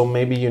not, so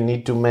maybe you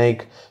need to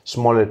make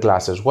smaller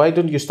classes. Why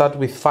don't you start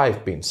with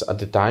 5 pins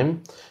at a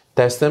time?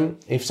 Test them.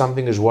 If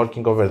something is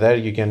working over there,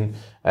 you can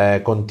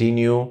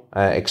continue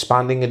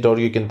expanding it, or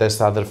you can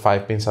test other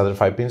 5 pins.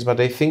 But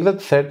I think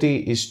that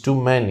 30 is too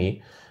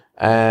many,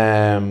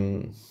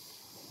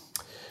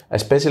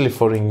 especially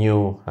for a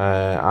new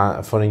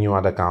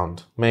ad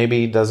account.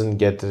 Maybe it doesn't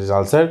get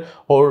results there,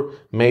 or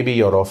maybe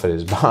your offer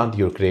is bad,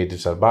 your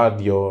creatives are bad,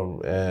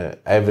 your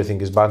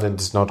everything is bad, and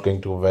it's not going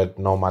to convert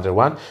no matter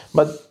what.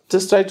 But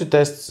just try to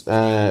test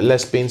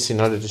less pins in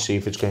order to see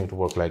if it's going to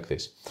work like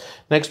this.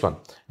 Next one.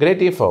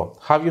 Great info.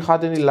 Have you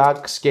had any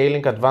luck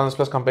scaling Advanced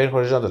Plus campaign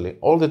horizontally?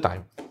 All the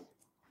time.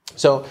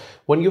 So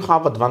when you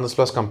have Advanced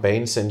Plus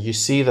campaigns and you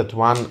see that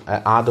one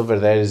ad over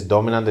there is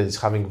dominant and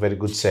is having very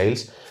good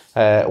sales,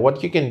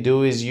 what you can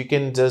do is you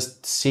can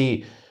just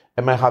see,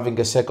 am I having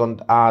a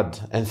second ad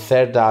and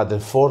third ad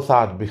and fourth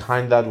ad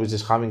behind that which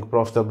is having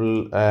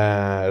profitable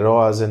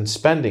ROAS and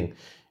spending?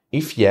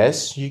 If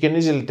yes, you can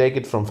easily take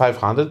it from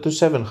 500 to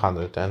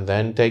 700 and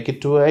then take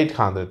it to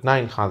 800,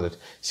 900.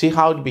 See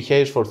how it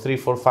behaves for 3,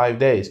 4, 5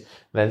 days,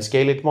 then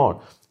scale it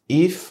more.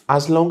 If,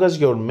 as long as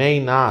your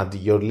main ad,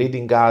 your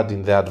leading ad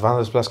in the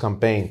Advanced Plus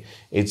campaign,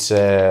 it's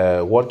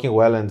working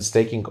well and it's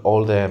taking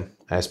all the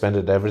spend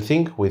and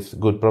everything with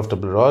good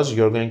profitable ROAS,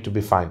 you're going to be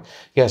fine.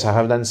 Yes, I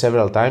have done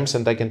several times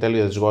and I can tell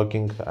you it's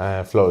working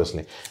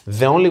flawlessly.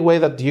 The only way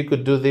that you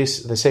could do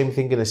this, the same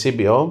thing in a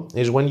CBO,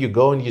 is when you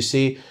go and you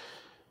see,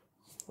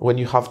 when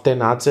you have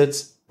 10 ad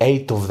sets,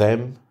 8 of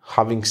them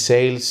having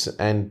sales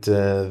and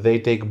they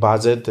take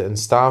budget and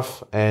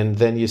stuff, and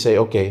then you say,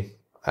 okay,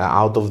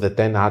 out of the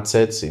 10 ad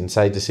sets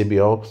inside the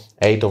CBO,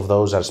 8 of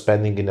those are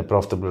spending in a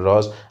profitable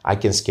ROAS, I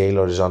can scale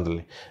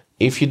horizontally.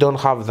 If you don't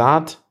have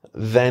that,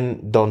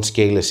 then don't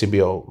scale a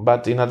CBO.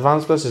 But in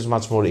Advanced Plus, it's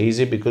much more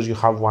easy because you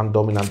have one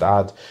dominant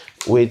ad,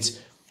 which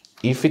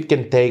if it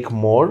can take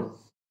more,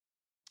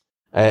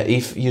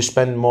 if you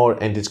spend more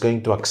and it's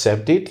going to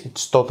accept it,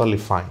 it's totally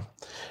fine.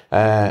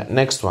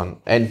 Next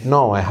one. And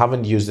no, I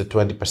haven't used the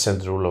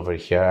 20% rule over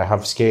here. I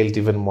have scaled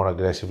even more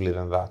aggressively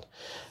than that.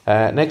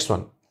 Next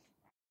one.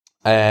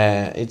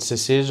 It's a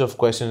series of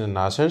questions and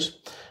answers.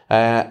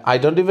 I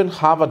don't even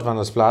have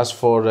Advanced Plus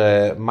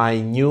for my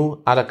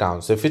new ad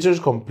accounts. The feature is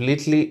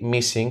completely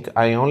missing.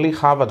 I only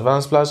have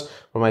Advanced Plus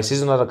for my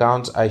seasonal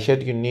accounts. I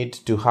heard you need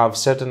to have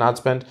certain ad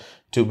spend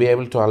to be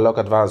able to unlock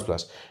Advanced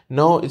Plus.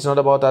 No, it's not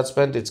about ad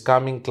spend. It's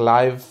coming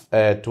live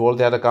to all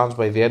the ad accounts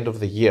by the end of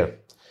the year.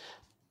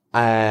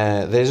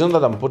 The reason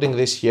that I'm putting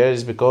this here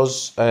is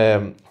because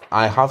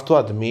I have to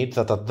admit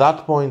that at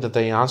that point that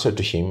I answered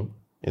to him,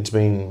 it's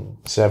been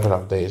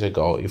several days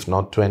ago, if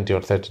not 20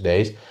 or 30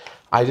 days,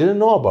 I didn't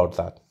know about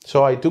that.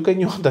 So I took a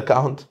new ad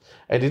account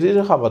and it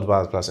didn't have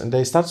Advanced Plus, and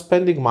I started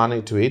spending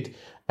money to it,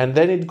 and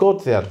then it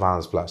got the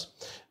Advanced Plus.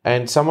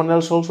 And someone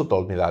else also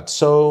told me that.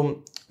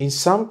 So in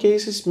some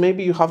cases,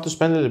 maybe you have to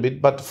spend a little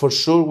bit, but for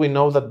sure we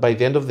know that by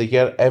the end of the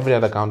year, every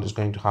ad account is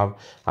going to have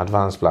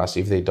Advanced Plus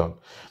if they don't.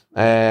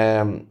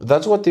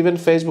 That's what even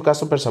Facebook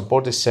customer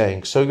support is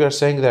saying. So you're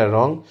saying they're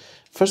wrong.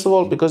 First of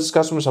all, because it's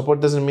customer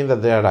support doesn't mean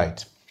that they are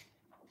right.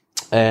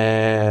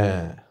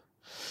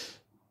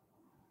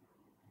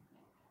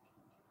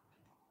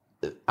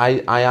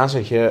 I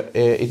answer here.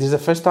 It is the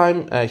first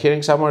time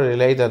hearing someone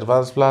relate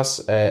Advanced Plus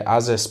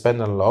as a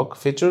spend and lock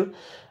feature.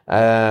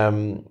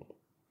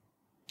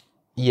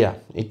 Yeah,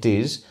 it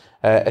is.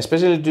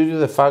 Especially due to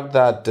the fact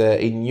that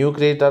in new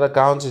created ad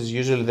accounts it's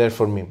usually there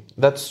for me.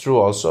 That's true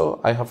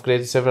also. I have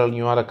created several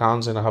new ad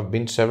accounts and I have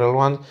been to several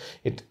ones.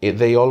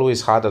 They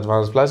always had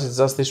Advanced Plus. It's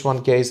just this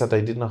one case that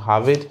I did not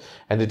have it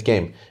and it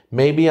came.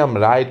 Maybe I'm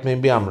right,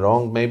 maybe I'm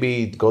wrong,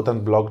 maybe it got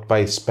unblocked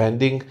by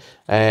spending,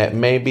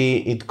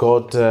 maybe it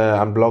got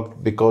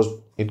unblocked because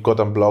it got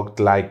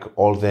unblocked like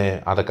all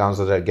the ad accounts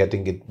that are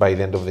getting it by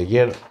the end of the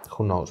year.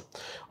 Who knows?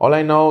 All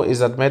I know is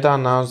that Meta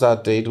announced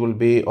that it will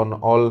be on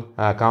all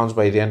accounts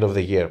by the end of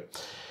the year.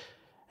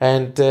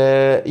 And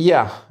to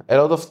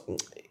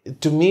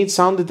me it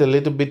sounded a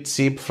little bit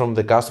cheap from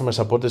the customer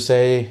support to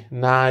say,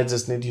 nah, I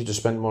just need you to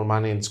spend more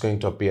money and it's going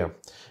to appear.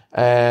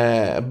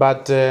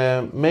 But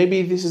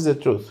maybe this is the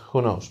truth.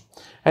 Who knows?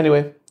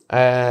 Anyway,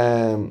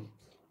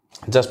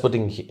 just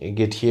putting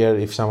it here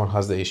if someone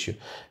has the issue.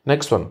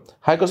 Next one.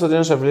 Hi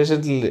Konstantinos, I've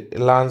recently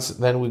launched,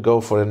 then we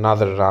go for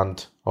another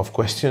round of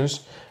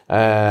questions.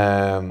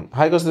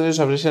 Hi Constantinos,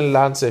 I've recently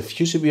launched a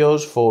few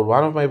CPOs for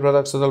one of my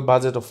products, total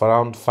budget of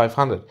around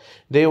 500.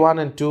 Day 1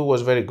 and 2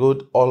 was very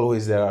good,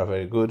 always they are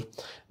very good.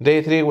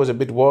 Day 3 was a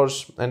bit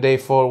worse, and day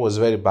 4 was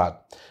very bad.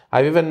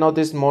 I've even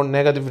noticed more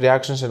negative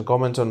reactions and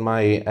comments on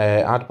my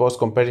ad post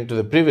comparing to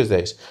the previous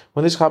days.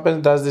 When this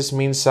happens, does this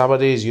mean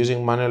somebody is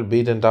using manual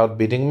bid and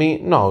outbidding me?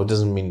 No, it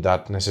doesn't mean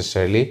that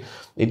necessarily.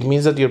 It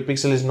means that your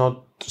pixel is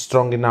not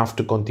strong enough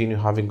to continue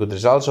having good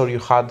results, or you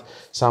had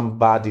some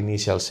bad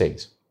initial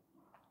sales.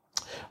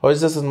 Or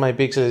it's just that my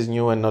pixel is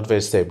new and not very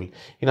stable.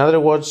 In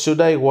other words,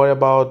 should I worry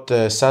about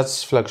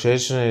such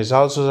fluctuation in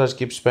results, or just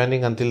keep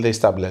spending until they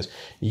stabilize?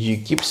 You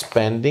keep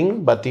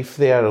spending, but if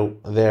they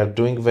are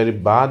doing very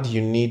bad, you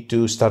need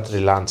to start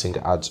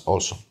relaunching ads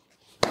also.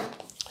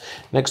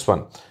 Next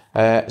one.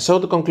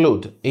 So to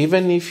conclude,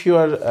 even if you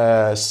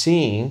are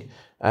seeing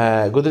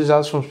good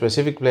results from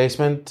specific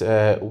placement,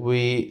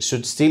 we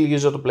should still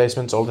use auto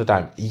placements all the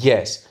time.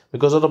 Yes,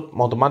 because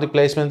automatic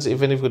placements,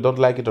 even if we don't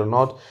like it or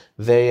not,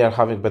 they are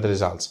having better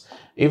results.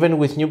 Even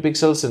with new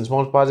pixels and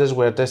small budgets,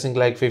 we're testing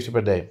like 50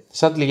 per day.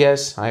 Sadly,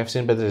 yes, I have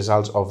seen better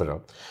results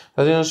overall.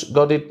 Latinos,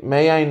 got it.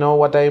 May I know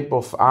what type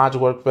of ads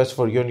work best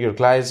for you and your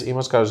clients,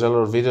 emails, carousel,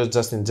 or videos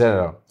just in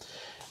general?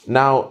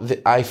 Now,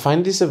 I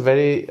find this a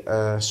very,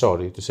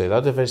 sorry to say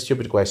that, a very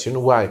stupid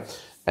question. Why?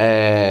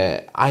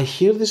 I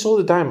hear this all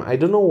the time. I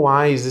don't know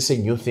why is this a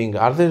new thing.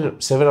 Are there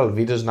several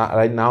videos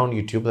right now on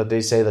YouTube that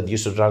they say that you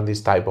should run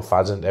this type of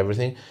ads and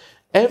everything?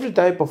 Every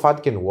type of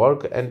ad can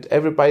work and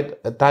every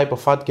type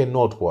of ad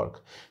cannot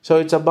work. So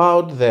it's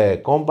about the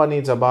company,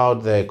 it's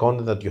about the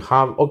content that you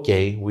have.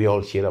 Okay, we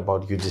all hear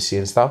about UGC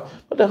and stuff,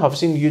 but I have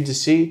seen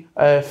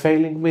UGC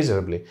failing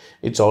miserably.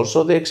 It's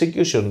also the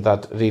execution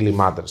that really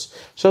matters.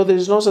 So there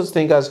is no such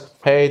thing as,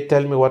 hey,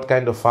 tell me what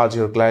kind of ads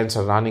your clients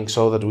are running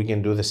so that we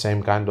can do the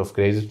same kind of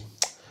crazy.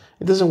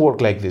 It doesn't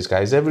work like this,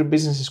 guys. Every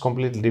business is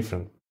completely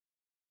different.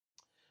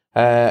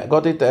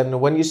 Got it.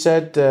 And when you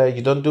said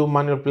you don't do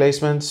manual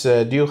placements,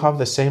 do you have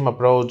the same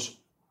approach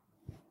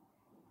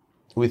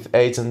with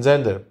age and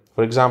gender?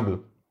 For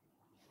example,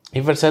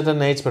 if a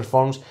certain age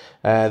performs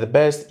the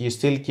best, you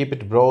still keep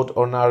it broad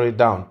or narrow it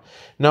down?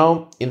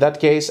 No, in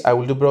that case, I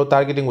will do broad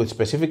targeting with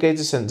specific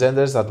ages and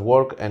genders that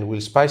work and will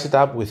spice it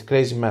up with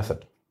crazy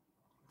method.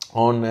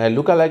 On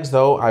lookalikes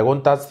though, I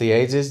won't touch the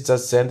ages,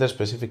 just gender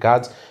specific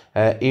ads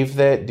if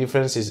the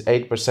difference is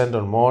 8%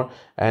 or more,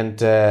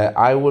 and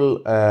I will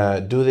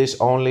do this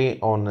only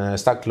on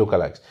stacked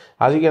lookalikes.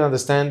 As you can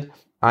understand,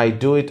 I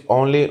do it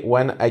only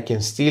when I can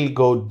still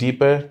go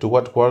deeper to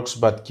what works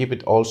but keep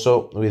it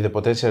also with the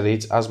potential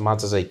reach as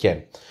much as I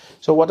can.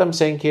 So what I'm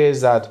saying here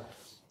is that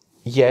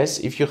yes,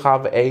 if you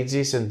have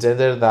ages and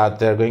gender that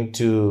they're going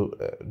to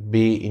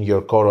be in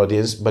your core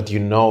audience, but you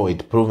know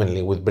it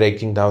provenly with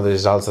breaking down the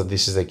results that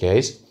this is the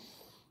case,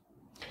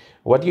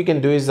 what you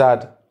can do is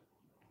that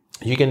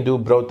you can do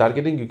broad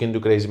targeting, you can do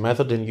crazy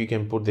method, and you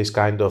can put this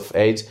kind of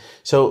age.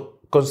 So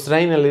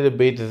constrain a little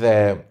bit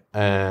the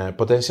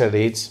potential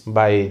reach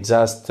by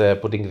just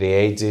putting the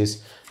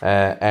ages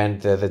and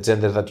the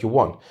gender that you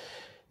want.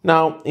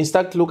 Now, in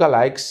stacked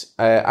lookalikes,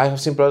 I have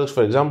seen products,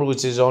 for example,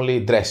 which is only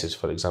dresses,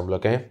 for example,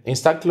 okay? In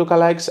stacked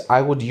lookalikes,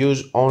 I would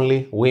use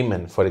only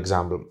women, for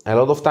example. A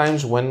lot of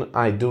times when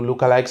I do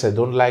lookalikes, I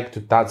don't like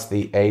to touch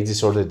the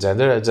ages or the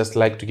gender. I just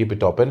like to keep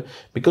it open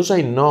because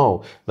I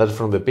know that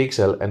from the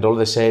pixel and all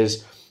the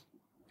sales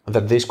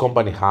that this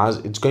company has,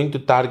 it's going to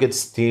target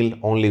still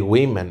only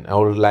women,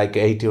 or like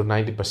 80 or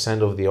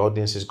 90% of the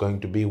audience is going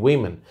to be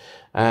women.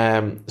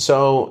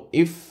 So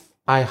if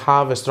I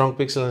have a strong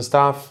pixel and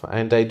stuff,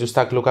 and I do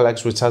stack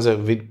lookalikes which has a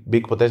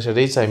big potential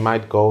reach, I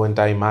might go and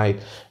I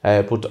might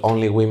put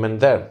only women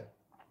there,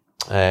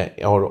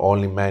 or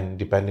only men,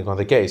 depending on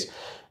the case.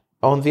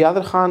 On the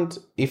other hand,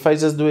 if I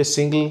just do a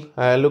single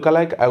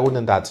lookalike, I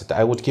wouldn't touch it.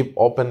 I would keep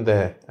open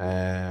the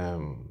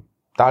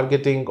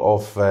targeting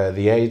of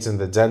the age and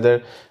the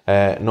gender,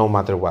 no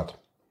matter what.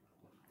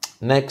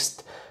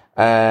 Next,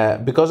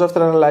 because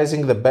after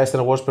analyzing the best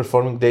and worst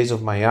performing days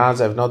of my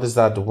ads, I've noticed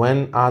that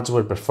when ads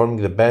were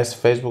performing the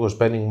best, Facebook was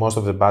spending most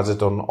of the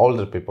budget on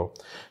older people.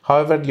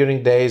 However,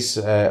 during days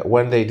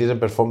when they didn't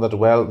perform that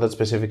well, that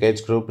specific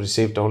age group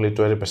received only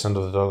 20%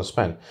 of the total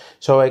spend.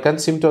 So I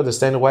can't seem to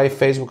understand why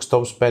Facebook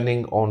stopped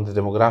spending on the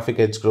demographic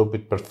age group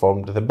it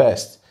performed the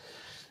best.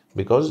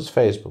 Because it's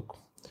Facebook.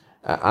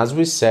 As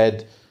we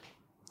said,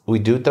 we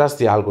do trust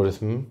the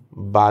algorithm,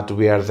 but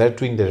we are there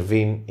to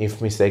intervene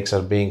if mistakes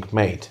are being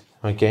made.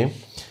 Okay,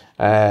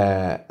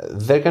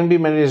 there can be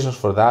many reasons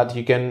for that.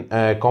 You can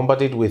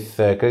combat it with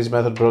crazy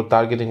method broad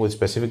targeting with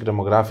specific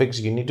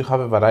demographics. You need to have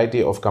a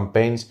variety of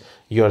campaigns.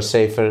 You are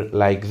safer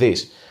like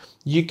this.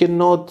 You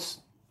cannot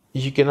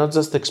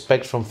just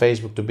expect from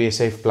Facebook to be a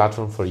safe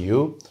platform for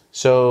you.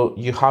 So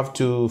you have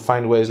to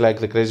find ways like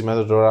the crazy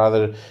method or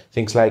other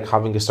things like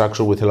having a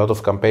structure with a lot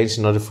of campaigns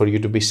in order for you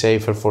to be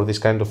safer for this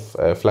kind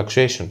of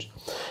fluctuations.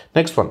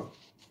 Next one.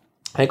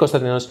 Hey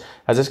Konstantinos,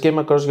 I just came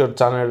across your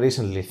channel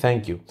recently,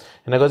 thank you.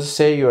 And I got to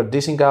say you are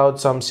dishing out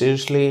some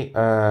seriously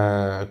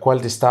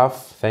quality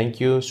stuff,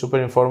 thank you, super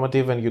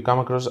informative, and you come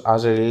across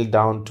as a really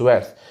down to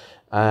earth.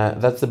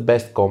 That's the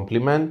best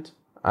compliment.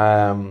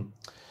 I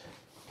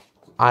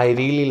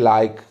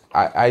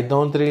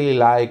don't really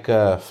like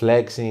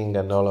flexing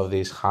and all of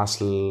this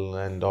hustle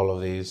and all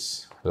of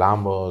these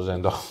Lambos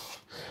and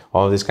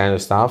all this kind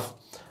of stuff.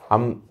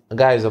 I'm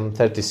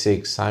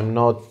 36. I'm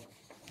not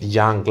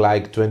young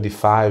like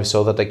 25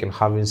 so that I can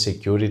have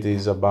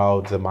insecurities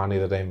about the money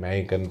that I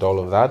make and all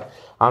of that.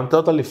 I'm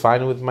totally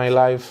fine with my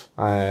life.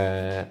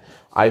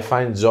 I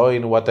find joy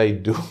in what I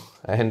do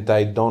and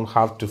I don't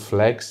have to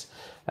flex.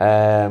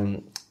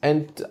 And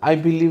I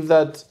believe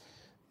that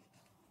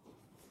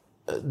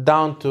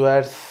down to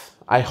earth,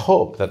 I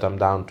hope that I'm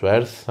down to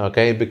earth,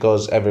 okay?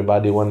 Because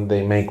everybody, when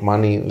they make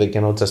money, they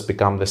cannot just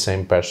become the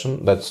same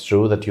person. That's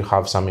true, that you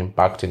have some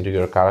impact into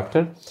your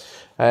character.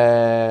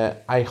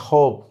 I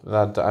hope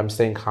that I'm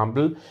staying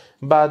humble,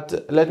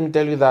 but let me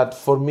tell you that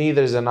for me,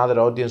 there's another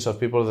audience of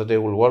people that they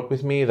will work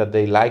with me, that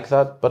they like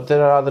that, but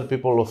there are other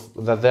people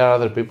that they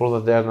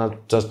are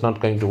not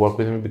going to work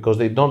with me because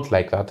they don't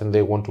like that and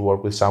they want to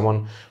work with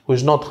someone who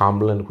is not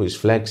humble and who is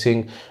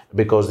flexing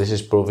because this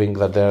is proving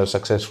that they're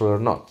successful or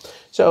not.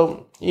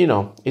 So,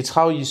 it's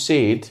how you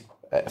see it.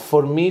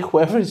 For me,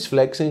 whoever is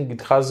flexing,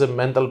 it has a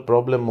mental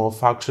problem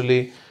of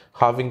actually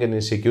having an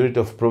insecurity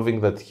of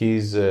proving that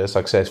he's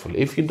successful.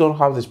 If you don't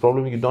have this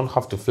problem, you don't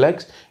have to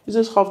flex. You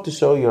just have to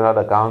show your ad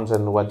accounts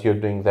and what you're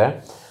doing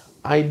there.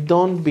 I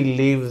don't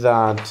believe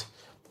that,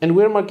 and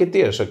we're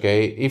marketeers,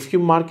 okay? If you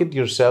market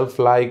yourself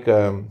like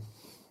a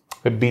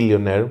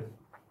billionaire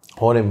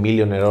or a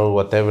millionaire or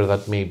whatever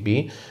that may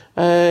be,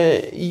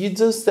 you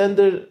just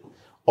enter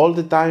all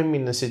the time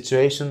in a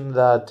situation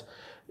that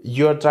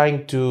you're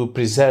trying to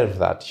preserve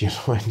that,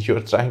 and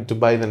you're trying to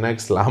buy the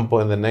next Lambo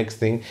and the next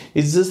thing.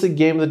 It's just a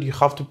game that you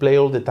have to play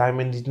all the time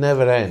and it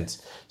never ends.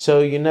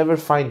 So you never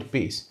find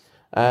peace.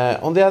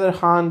 On the other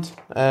hand,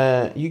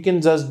 you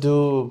can just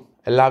do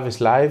a lavish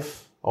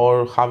life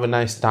or have a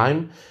nice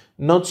time,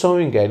 not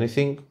showing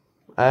anything,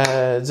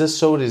 just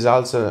show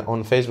results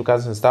on Facebook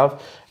ads and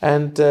stuff.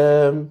 And,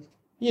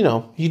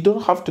 you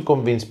don't have to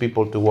convince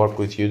people to work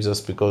with you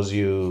just because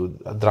you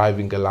are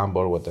driving a Lambo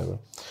or whatever.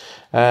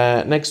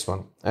 Next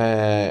one.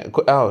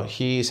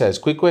 He says,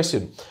 quick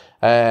question.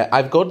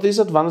 I've got these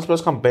Advantage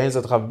Plus campaigns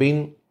that have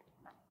been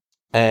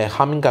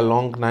humming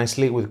along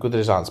nicely with good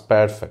results.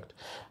 Perfect.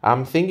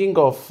 I'm thinking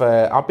of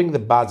upping the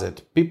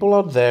budget. People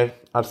out there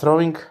are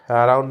throwing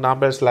around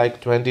numbers like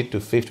 20 to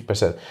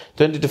 50%.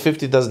 20 to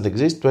 50 doesn't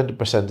exist.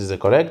 20% is the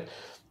correct.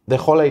 The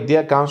whole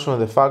idea comes from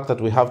the fact that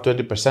we have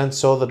 20%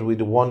 so that we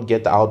won't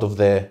get out of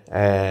the,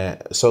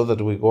 so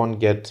that we won't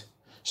get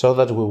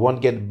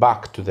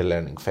back to the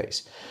learning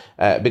phase.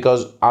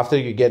 Because after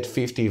you get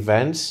 50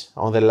 events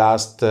on the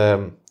last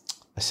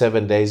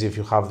 7 days, if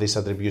you have this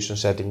attribution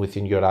setting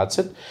within your ad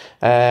set,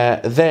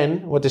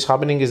 then what is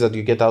happening is that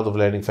you get out of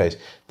learning phase.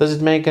 Does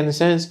it make any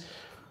sense?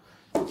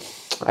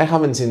 I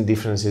haven't seen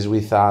differences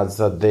with ads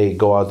that they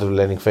go out of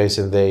learning phase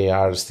and they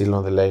are still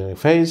on the learning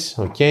phase.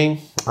 Okay.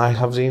 I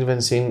have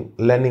even seen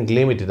learning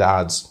limited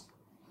ads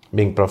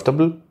being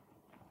profitable.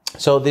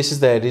 So this is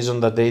the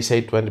reason that they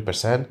say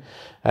 20%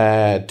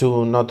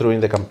 to not ruin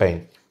the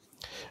campaign.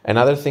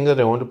 Another thing that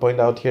I want to point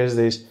out here is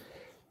this.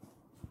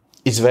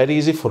 It's very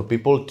easy for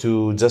people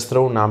to just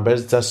throw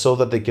numbers just so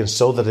that they can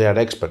show that they are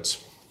experts.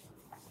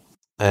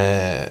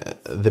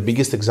 The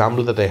biggest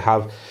example that I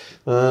have,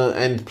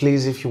 and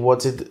please, if you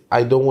watch it,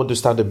 I don't want to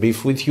start a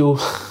beef with you.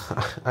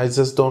 I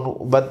just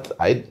don't, but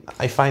I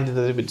find it a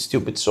little bit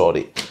stupid,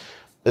 sorry.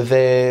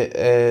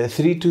 The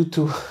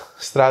 3-2-2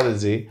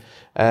 strategy,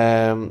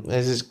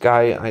 there's this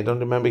guy, I don't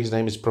remember his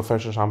name, is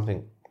Professor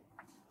something,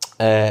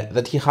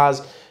 that he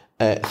has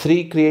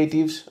 3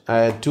 creatives,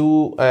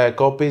 2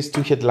 copies,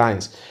 2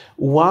 headlines.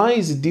 Why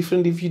is it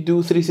different if you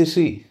do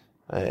 3-3-3,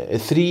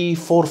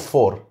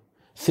 3-4-4,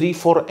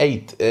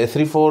 3-4-8,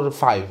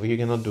 3-4-5? You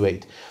cannot do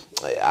 8.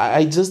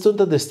 I just don't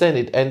understand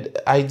it, and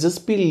I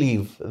just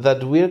believe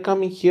that we're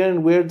coming here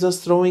and we're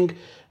just throwing.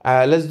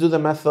 Let's do the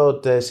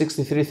method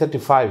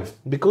 63-35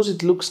 because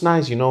it looks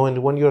nice,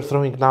 and when you're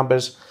throwing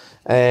numbers,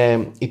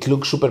 it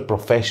looks super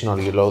professional,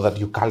 that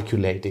you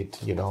calculate it,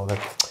 that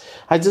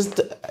I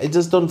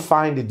just don't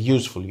find it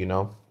useful,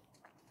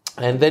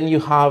 And then you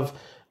have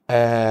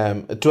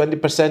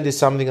 20% is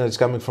something that's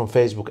coming from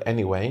Facebook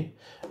anyway.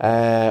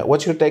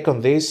 What's your take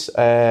on this?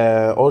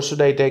 Or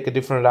should I take a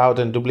different route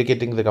and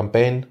duplicating the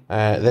campaign,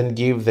 then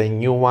give the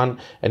new one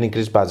an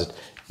increased budget?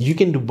 You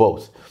can do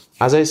both.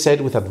 As I said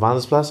with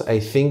Advantage Plus,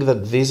 I think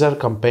that these are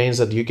campaigns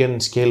that you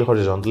can scale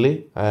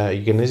horizontally.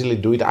 You can easily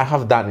do it. I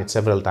have done it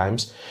several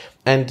times.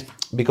 And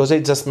because I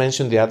just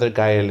mentioned the other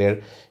guy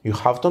earlier, you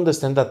have to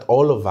understand that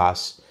all of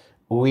us,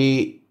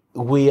 we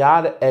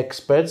are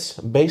experts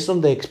based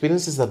on the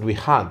experiences that we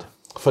had.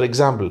 For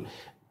example,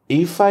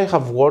 if I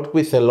have worked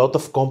with a lot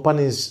of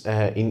companies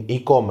in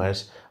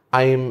e-commerce,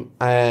 I'm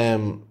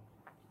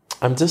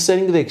just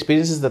sharing the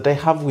experiences that I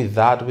have with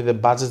that, with the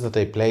budgets that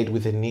I played,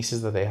 with the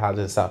niches that I had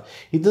and stuff.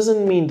 It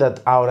doesn't mean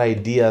that our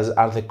ideas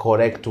are the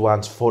correct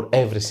ones for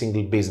every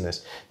single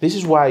business. This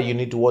is why you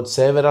need to watch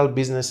several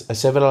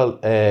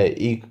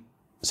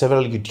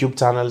several YouTube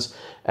channels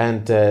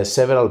and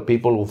several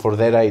people for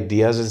their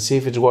ideas and see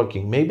if it's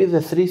working. Maybe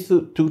the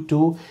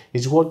 322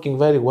 is working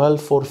very well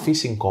for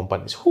fishing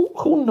companies.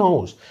 Who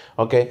knows?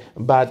 Okay,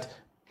 but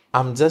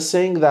I'm just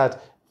saying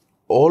that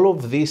all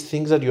of these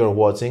things that you're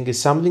watching is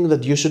something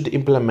that you should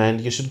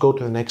implement. You should go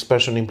to the next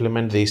person,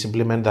 implement this,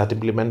 implement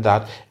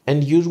that,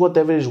 and use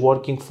whatever is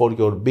working for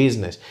your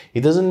business.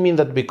 It doesn't mean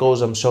that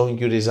because I'm showing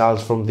you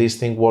results from this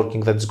thing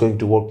working, that it's going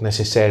to work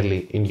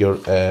necessarily in your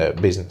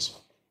business.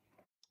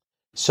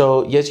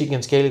 So yes, you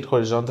can scale it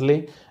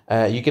horizontally.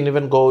 You can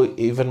even go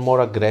even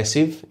more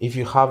aggressive. If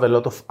you have a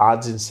lot of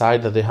ads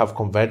inside that they have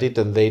converted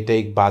and they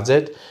take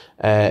budget,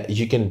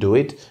 you can do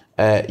it.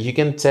 You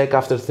can check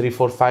after 3,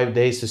 4, 5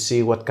 days to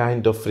see what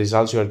kind of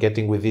results you are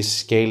getting with this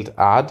scaled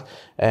ad.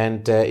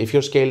 And if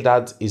your scaled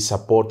ad is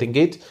supporting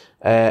it,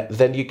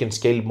 then you can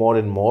scale more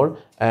and more.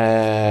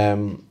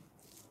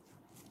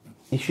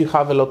 If you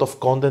have a lot of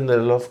content and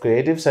a lot of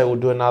creatives, I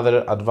would do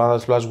another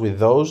advanced plus with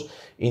those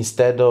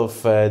instead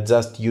of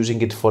just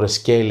using it for a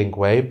scaling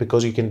way,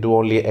 because you can do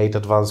only 8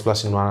 advanced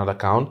plus in one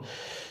account.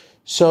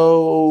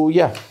 So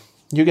yeah,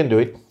 you can do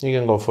it. You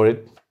can go for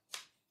it.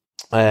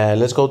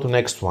 Let's go to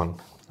next one.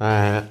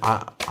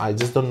 I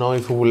just don't know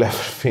if we will ever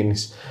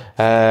finish.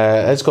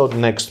 Let's go to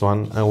next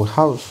one. And we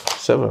have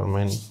several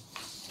many.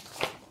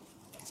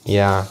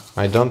 Yeah,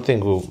 I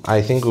think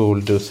we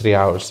will do 3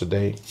 hours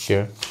today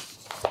here.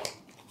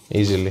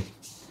 Easily.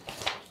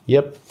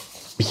 Yep.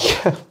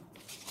 Yeah.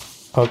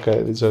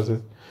 Okay, this was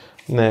it.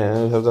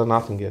 No, we have done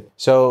nothing yet.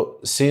 So,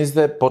 since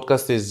the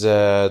podcast is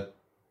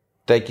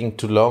taking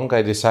too long,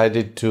 I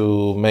decided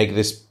to make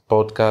this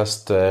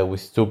podcast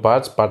with 2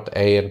 parts, part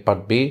A and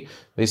part B.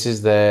 This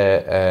is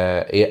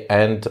the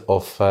end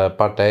of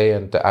part A,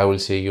 and I will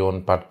see you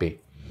on part B.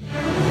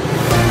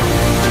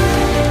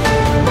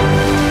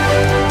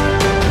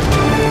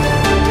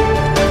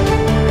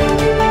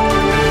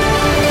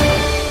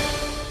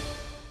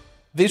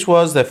 This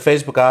was the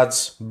Facebook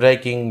Ads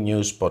Breaking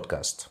News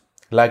Podcast.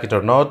 Like it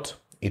or not,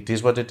 it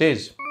is what it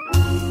is.